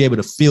 They got to be able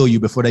to feel you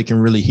before they can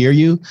really hear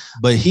you.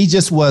 But he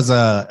just was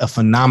a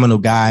phenomenal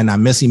guy, and I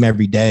miss him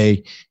every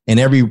day. And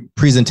every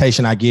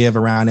presentation I give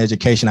around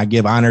education, I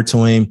give honor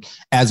to him.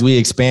 As we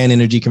expand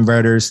Energy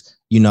Converters,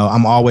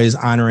 I'm always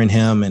honoring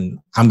him, and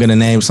I'm going to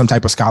name some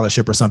type of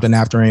scholarship or something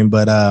after him.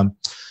 But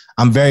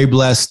I'm very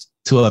blessed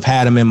to have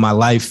had him in my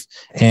life.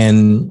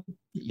 And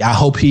I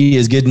hope he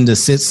is getting to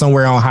sit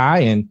somewhere on high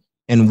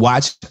and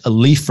watch a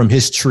leaf from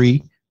his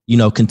tree,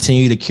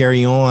 continue to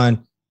carry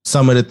on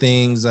some of the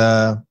things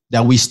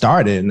that we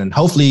started. And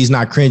hopefully he's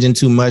not cringing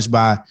too much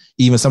by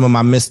even some of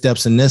my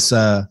missteps in this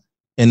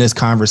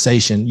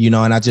conversation,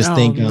 and I just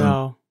think,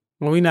 no,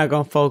 well, we're not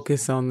going to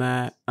focus on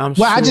that. It's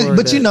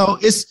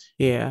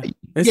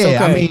okay.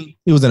 I mean,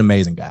 he was an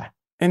amazing guy,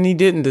 and he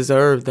didn't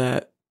deserve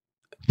that.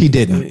 He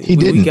didn't.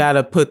 We got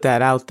to put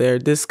that out there.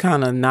 This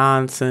kind of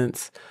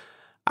nonsense.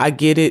 I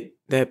get it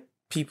that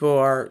people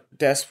are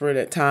desperate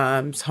at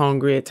times,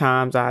 hungry at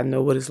times. I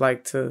know what it's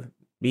like to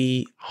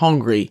be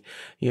hungry.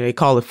 They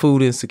call it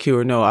food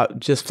insecure. No, I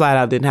just flat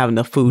out didn't have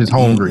enough food. It's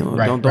hungry.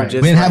 Right. Don't just.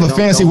 We didn't have a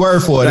fancy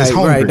word for it. It's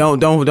hungry. Right.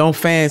 Don't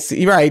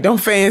fancy. Right. Don't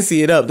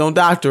fancy it up. Don't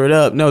doctor it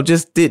up. No,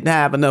 just didn't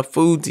have enough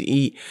food to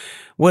eat.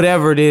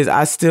 Whatever it is,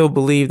 I still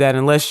believe that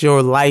unless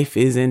your life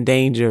is in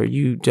danger,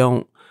 you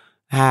don't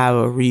have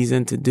a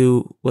reason to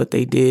do what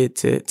they did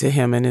to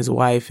him and his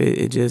wife.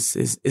 It just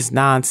is, it's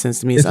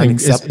nonsense to me. It's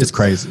unacceptable. It's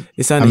crazy.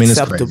 It's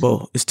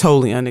unacceptable. It's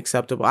totally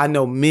unacceptable. I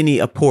know many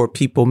a poor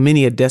people,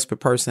 many a desperate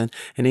person,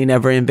 and they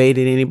never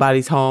invaded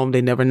anybody's home.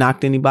 They never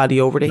knocked anybody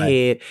over the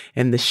head,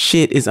 and the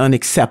shit is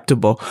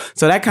unacceptable.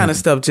 So that kind of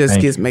stuff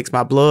just makes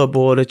my blood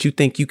boil, that you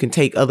think you can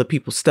take other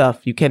people's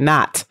stuff. You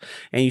cannot,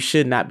 and you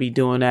should not be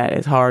doing that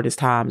as hard as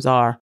times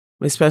are,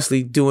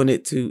 especially doing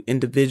it to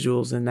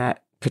individuals in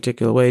that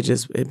particular way.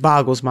 It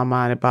boggles my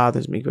mind. It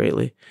bothers me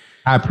greatly.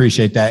 I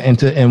appreciate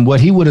that. And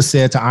what he would have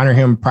said to honor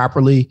him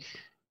properly,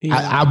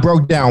 I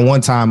broke down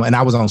one time, and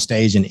I was on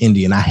stage in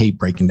India, and I hate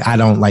breaking. I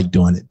don't like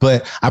doing it,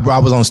 but I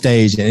was on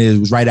stage, and it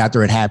was right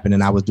after it happened,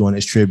 and I was doing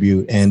his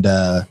tribute, and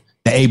the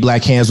A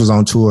Black Hands was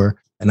on tour,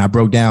 and I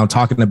broke down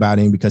talking about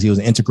him because he was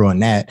integral in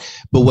that.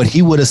 But what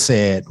he would have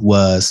said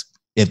was,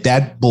 if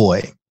that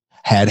boy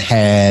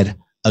had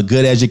a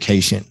good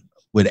education,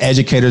 with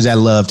educators that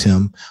loved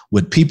him,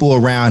 with people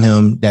around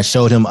him that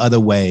showed him other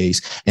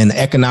ways, and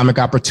economic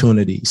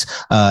opportunities,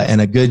 and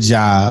a good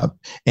job,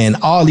 and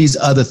all these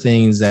other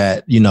things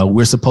that,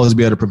 we're supposed to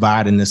be able to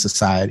provide in this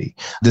society,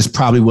 this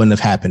probably wouldn't have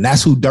happened.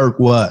 That's who Dirk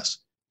was.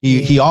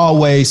 He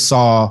always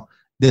saw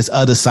this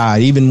other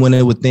side, even when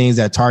it was things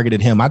that targeted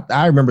him.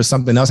 I remember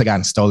something else I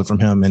got stolen from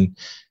him, and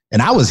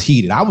I was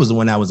heated. I was the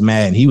one that was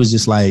mad, and he was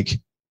just like,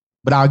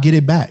 but I'll get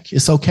it back.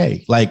 It's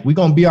okay. Like, we're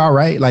going to be all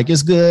right. Like,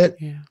 it's good.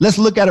 Yeah. Let's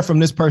look at it from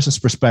this person's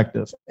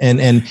perspective.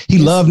 And he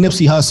loved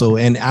Nipsey Hussle.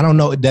 And I don't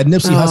know, that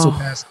Nipsey Hussle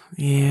pass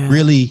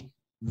really,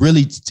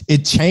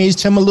 it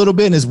changed him a little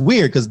bit. And it's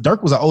weird because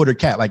Dirk was an older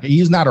cat. Like,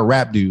 he's not a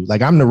rap dude.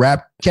 Like, I'm the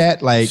rap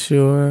cat. Like,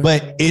 sure.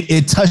 But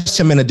it touched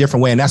him in a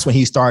different way. And that's when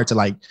he started to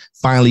like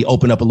finally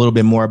open up a little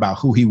bit more about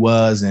who he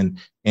was. And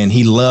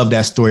he loved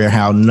that story of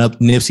how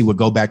Nipsey would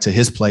go back to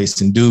his place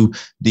and do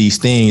these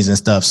things and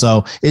stuff.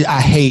 So I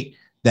hate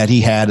that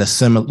he had a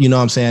similar,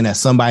 that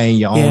somebody in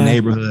your own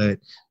neighborhood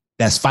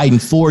that's fighting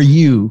for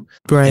you.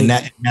 Right. And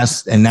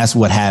that's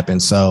what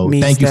happened. So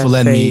thank you for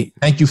letting me,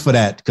 thank you for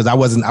that. Cause I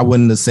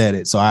wouldn't have said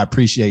it. So I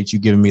appreciate you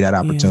giving me that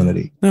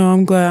opportunity. Yeah. No,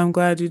 I'm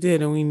glad you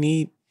did. And we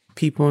need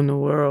people in the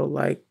world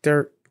like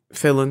Dirk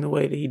feeling the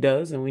way that he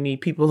does. And we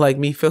need people like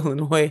me feeling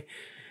the way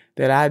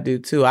that I do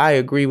too. I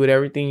agree with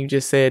everything you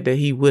just said, that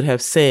he would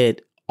have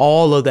said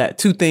all of that.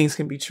 Two things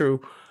can be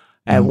true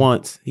at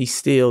once. He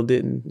still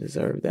didn't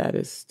deserve that.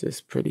 It's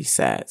just pretty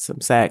sad.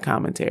 Some sad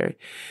commentary.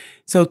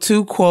 So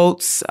 2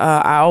 quotes.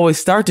 I always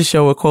start the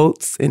show with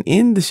quotes and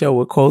end the show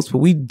with quotes, but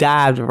we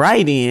dived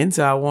right in.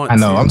 So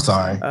I'm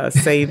sorry.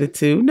 Say the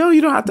 2. No,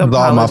 you don't have to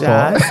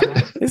apologize.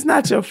 It's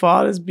not your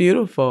fault. It's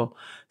beautiful.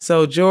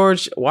 So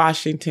George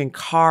Washington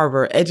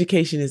Carver,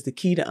 education is the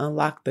key to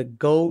unlock the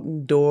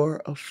golden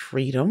door of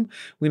freedom.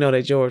 We know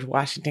that George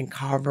Washington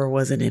Carver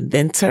was an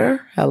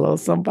inventor. Hello,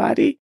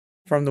 somebody.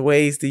 From the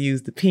ways to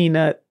use the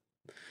peanut,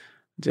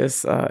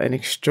 just an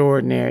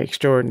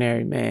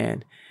extraordinary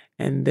man.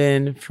 And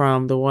then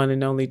from the one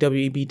and only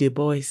W.E.B. Du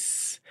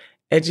Bois,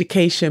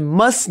 education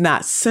must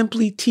not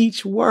simply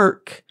teach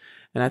work.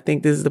 And I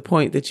think this is the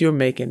point that you're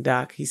making,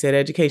 Doc. He said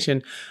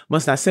education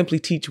must not simply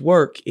teach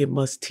work, it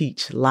must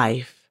teach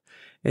life.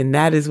 And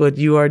that is what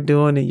you are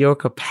doing in your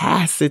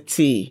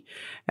capacity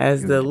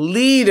as the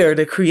leader,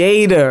 the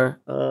creator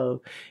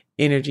of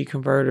Energy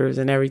Converters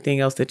and everything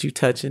else that you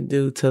touch and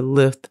do to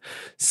lift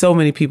so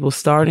many people,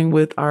 starting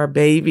with our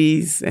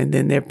babies and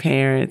then their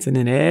parents and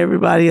then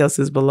everybody else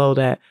is below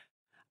that.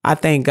 I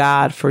thank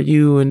God for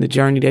you and the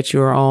journey that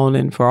you're on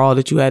and for all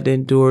that you had to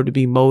endure to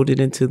be molded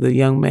into the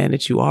young man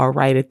that you are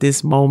right at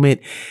this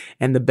moment.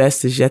 And the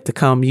best is yet to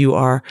come. You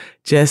are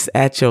just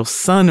at your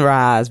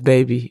sunrise,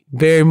 baby,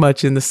 very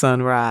much in the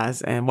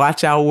sunrise, and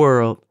watch our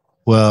world.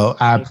 Well,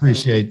 I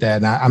appreciate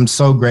that. And I'm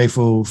so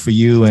grateful for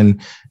you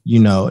and,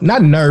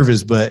 not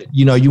nervous, but,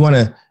 you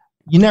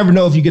never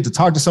know if you get to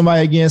talk to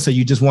somebody again. So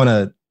you just want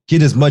to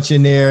get as much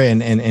in there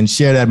and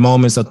share that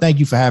moment. So thank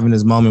you for having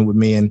this moment with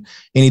me and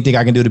anything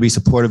I can do to be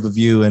supportive of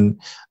you. And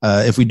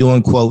if we're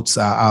doing quotes,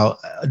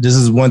 this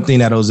is one thing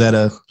that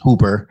Ozetta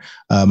Hooper,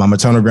 my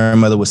maternal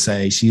grandmother, would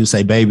say. She would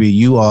say, baby,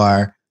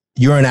 you're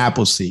an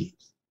apple seed,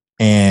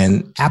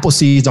 and apple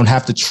seeds don't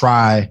have to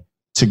try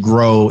to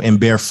grow and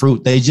bear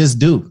fruit. They just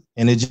do.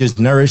 And it just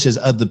nourishes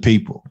other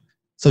people.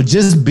 So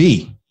just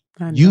be.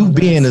 You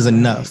being is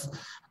enough.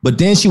 But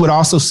then she would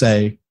also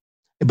say,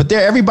 but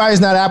everybody's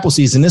not apple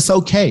seeds, and it's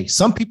okay.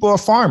 Some people are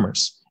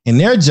farmers, and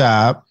their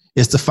job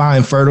is to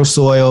find fertile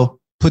soil,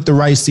 put the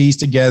right seeds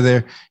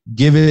together,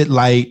 give it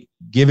light,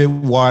 give it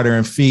water,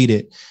 and feed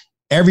it.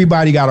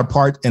 Everybody got a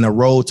part and a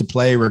role to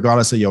play,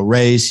 regardless of your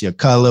race, your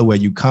color, where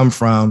you come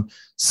from.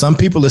 Some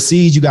people are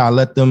seeds, you got to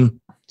let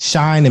them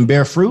shine and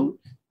bear fruit.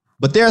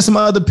 But there are some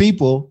other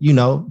people,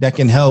 that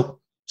can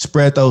help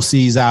spread those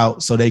seeds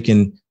out so they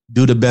can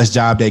do the best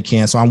job they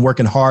can. So I'm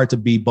working hard to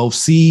be both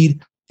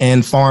seed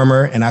and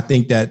farmer. And I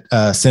think that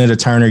Senator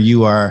Turner,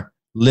 you are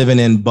living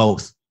in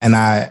both. And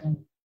I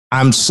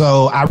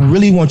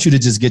really want you to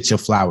just get your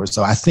flowers.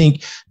 So I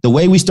think the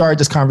way we started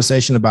this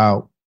conversation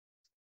about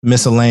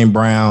Miss Elaine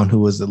Brown, who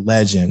was a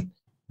legend,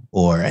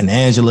 or an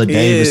Angela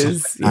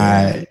Davis,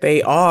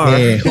 they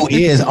are, who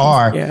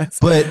are, yes.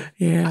 But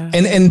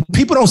and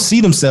people don't see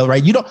themselves,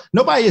 right?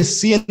 Nobody is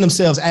seeing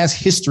themselves as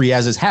history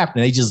as it's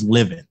happening. They just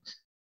live it.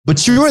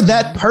 But you're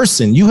that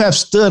person. You have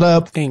stood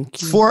up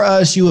for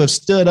us. You have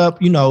stood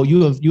up. You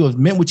have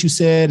meant what you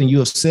said, and you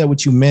have said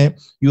what you meant.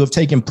 You have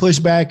taken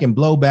pushback and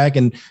blowback,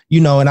 and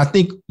and I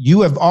think you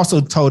have also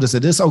told us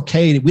that it's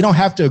okay. We don't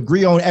have to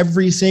agree on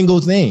every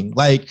single thing.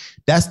 Like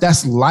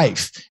that's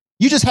life.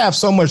 You just have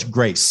so much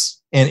grace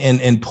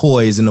and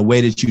poise in the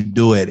way that you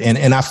do it,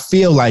 and I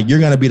feel like you're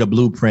going to be the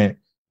blueprint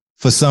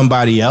for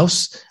somebody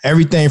else.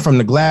 Everything from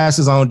the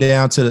glasses on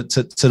down to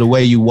the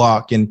way you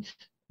walk. And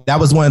that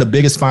was one of the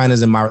biggest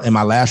findings in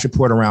my last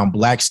report around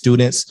Black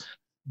students,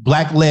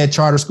 Black-led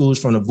charter schools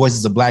from the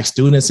voices of Black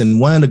students.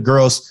 And one of the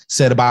girls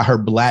said about her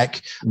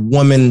Black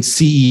woman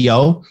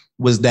CEO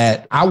was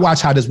that I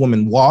watch how this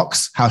woman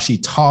walks, how she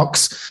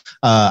talks.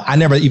 I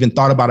never even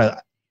thought about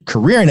a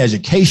career in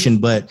education,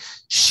 but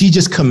she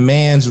just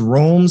commands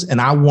rooms, and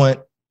I want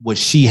what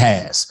she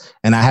has.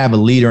 And I have a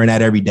leader in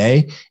that every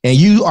day. And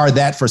you are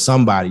that for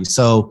somebody.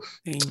 So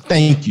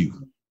thank you.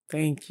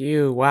 Thank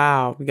you.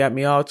 Wow. You got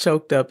me all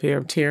choked up here.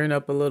 I'm tearing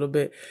up a little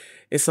bit.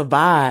 It's a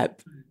vibe.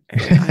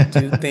 And I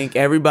do think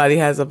everybody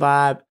has a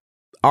vibe.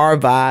 Our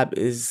vibe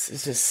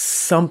is just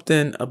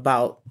something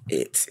about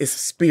it. It's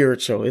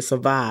spiritual. It's a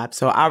vibe.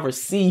 So I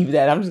received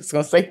that. I'm just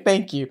going to say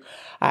thank you.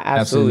 I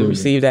absolutely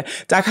received that.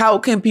 Doc, how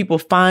can people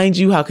find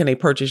you? How can they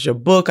purchase your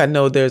book? I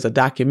know there's a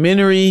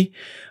documentary,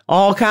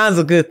 all kinds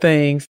of good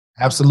things.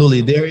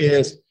 Absolutely. There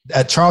is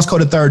at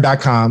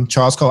charlescode3rd.com,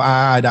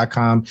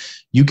 charlescodeii.com.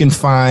 You can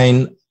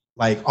find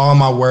like all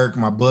my work,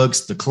 my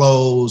books, the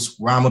clothes,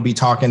 where I'm going to be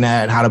talking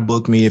at, how to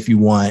book me if you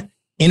want.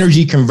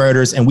 Energy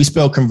Converters, and we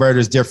spell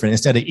converters different.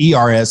 Instead of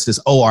ERS, it's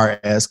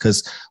ORS,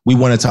 because we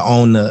wanted to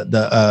own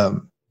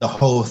the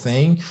whole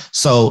thing.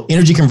 So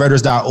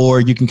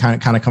energyconverters.org, you can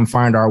kind of come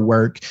find our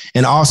work.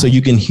 And also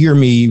you can hear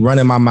me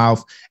running my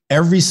mouth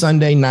every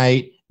Sunday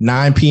night,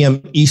 9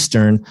 p.m.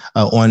 Eastern,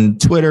 on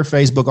Twitter,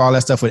 Facebook, all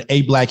that stuff with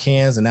 8 Black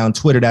Hands. And now on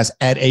Twitter, that's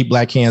at 8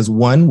 Black Hands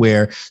 1,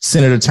 where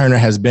Senator Turner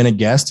has been a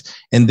guest.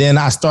 And then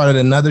I started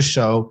another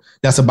show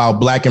that's about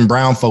Black and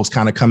brown folks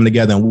kind of coming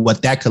together and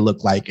what that could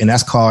look like. And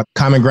that's called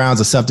Common Grounds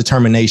of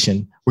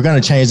Self-Determination. We're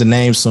going to change the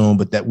name soon,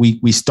 but that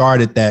we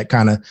started that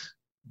kind of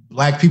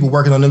Black people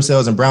working on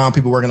themselves and brown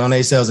people working on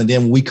themselves. And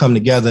then when we come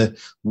together,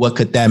 what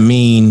could that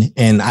mean?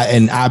 And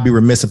I'd be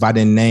remiss if I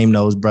didn't name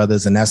those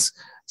brothers. And that's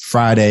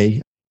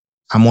Friday.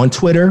 I'm on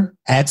Twitter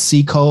at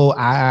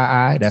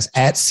CColeIII. That's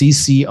at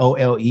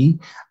CCOLEIII.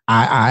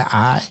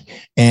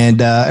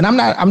 And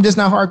I'm just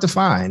not hard to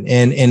find.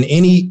 And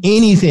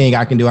anything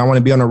I can do, I want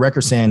to be on the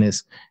record saying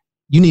this.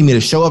 You need me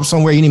to show up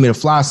somewhere. You need me to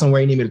fly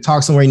somewhere. You need me to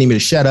talk somewhere. You need me to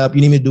shut up.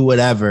 You need me to do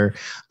whatever.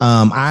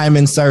 I am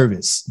in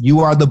service. You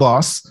are the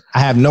boss. I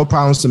have no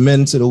problem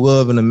submitting to the will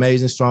of an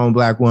amazing, strong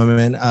Black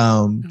woman.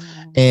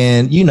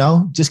 And,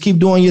 just keep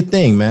doing your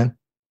thing, man.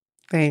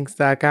 Thanks,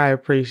 Doc. I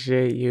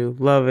appreciate you.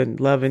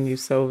 Loving you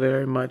so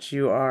very much.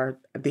 You are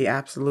the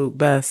absolute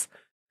best.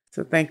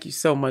 So thank you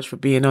so much for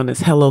being on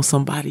this Hello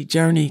Somebody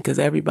journey, because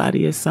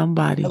everybody is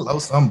somebody. Hello,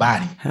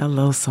 somebody.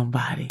 Hello,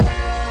 somebody.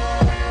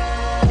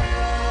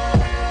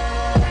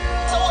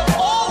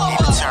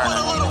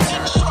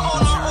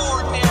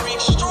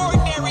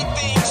 Extraordinary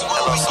things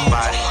will begin.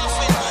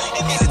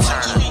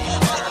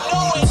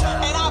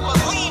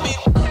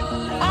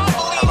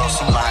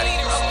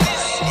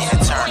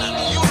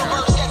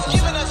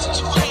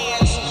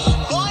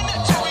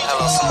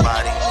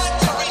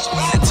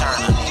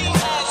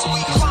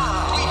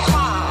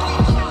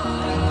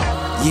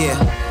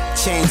 Yeah,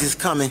 change is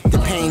coming, the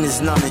pain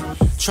is numbing.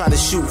 Try to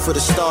shoot for the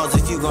stars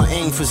if you gon'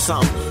 aim for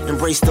something.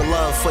 Embrace the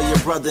love for your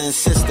brother and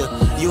sister.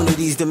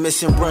 Unity's the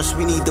missing brush,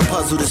 we need to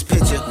puzzle this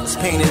picture. Let's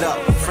paint it up,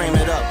 frame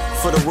it up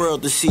for the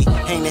world to see.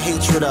 Hang the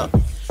hatred up.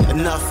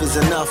 Enough is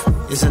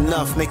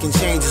enough, making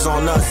changes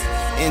on us.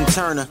 In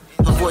Turner,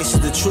 her voice is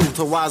the truth.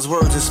 Her wise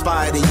words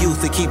inspire the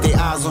youth to keep their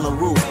eyes on the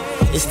roof.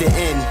 It's the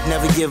end,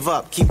 never give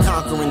up, keep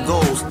conquering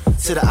goals.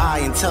 To the eye,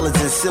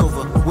 intelligence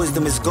silver,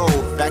 wisdom is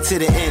gold. Back to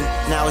the end,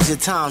 now is your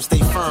time, stay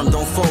firm,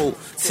 don't fold.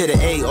 To the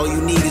A, all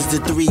you need is the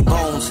 3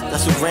 bones.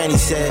 That's what Granny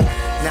said.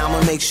 Now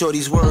I'ma make sure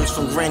these words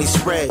from Granny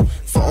spread.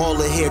 For all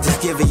the hair,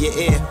 just give her your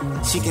ear.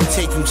 She can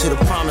take you to the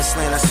promised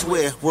land, I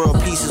swear.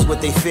 World peace is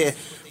what they fear.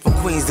 From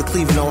Queens to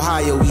Cleveland,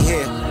 Ohio, we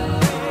here.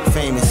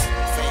 Famous.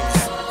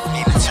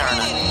 Nina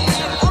Turner.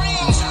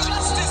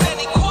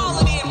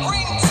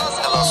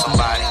 Hello,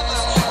 somebody.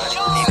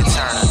 Nina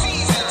Turner.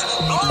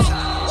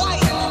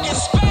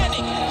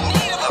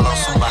 Hello,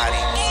 somebody.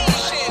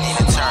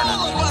 Nina Turner.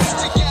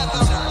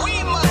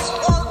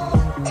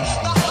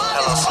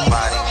 Hello,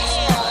 somebody.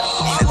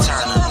 Nina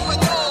Turner.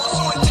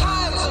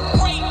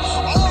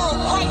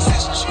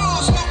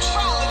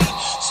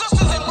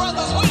 Sisters and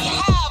brothers, we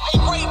have a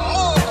great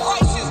moral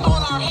crisis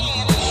on our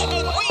hands,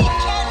 and we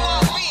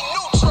cannot be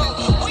neutral.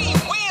 We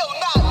will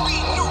not be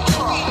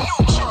neutral.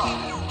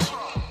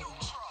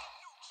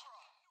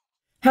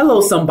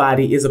 Hello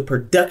Somebody is a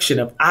production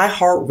of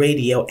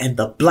iHeartRadio and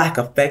the Black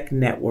Effect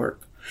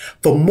Network.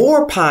 For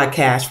more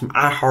podcasts from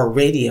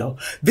iHeartRadio,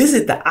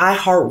 visit the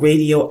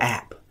iHeartRadio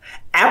app,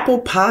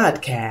 Apple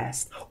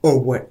Podcasts, or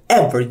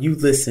wherever you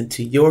listen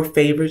to your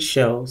favorite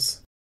shows.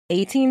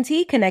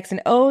 AT&T connects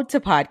an ode to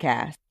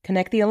podcast.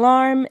 Connect the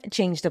alarm,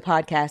 change the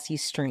podcast you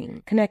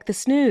stream. Connect the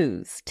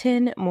snooze,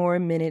 10 more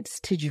minutes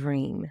to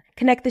dream.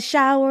 Connect the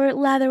shower,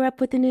 lather up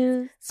with the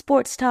news,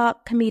 sports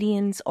talk,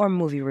 comedians, or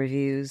movie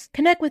reviews.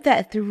 Connect with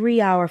that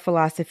 3-hour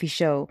philosophy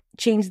show.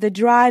 Change the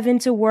drive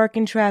into work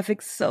and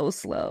traffic so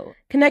slow.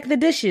 Connect the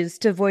dishes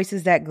to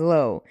voices that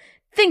glow.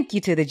 Thank you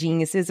to the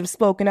geniuses of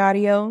spoken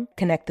audio.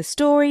 Connect the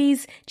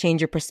stories,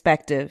 change your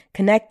perspective.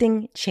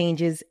 Connecting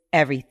changes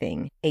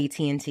everything.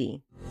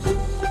 AT&T.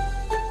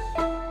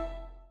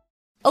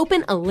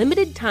 Open a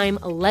limited-time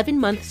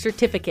 11-month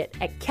certificate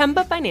at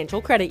Kemba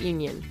Financial Credit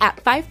Union. At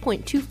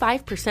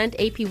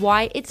 5.25%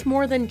 APY, it's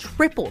more than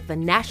triple the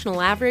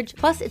national average,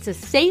 plus it's a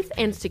safe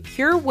and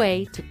secure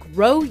way to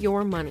grow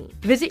your money.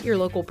 Visit your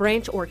local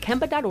branch or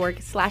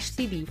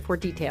kemba.org/CD for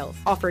details.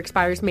 Offer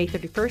expires May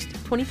 31st,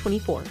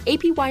 2024.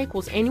 APY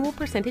equals annual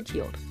percentage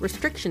yield.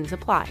 Restrictions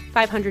apply.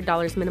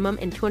 $500 minimum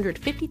and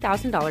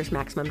 $250,000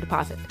 maximum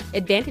deposit.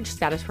 Advantage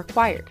status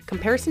required.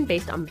 Comparison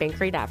based on bank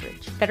rate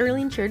average.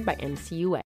 Federally insured by NCUA.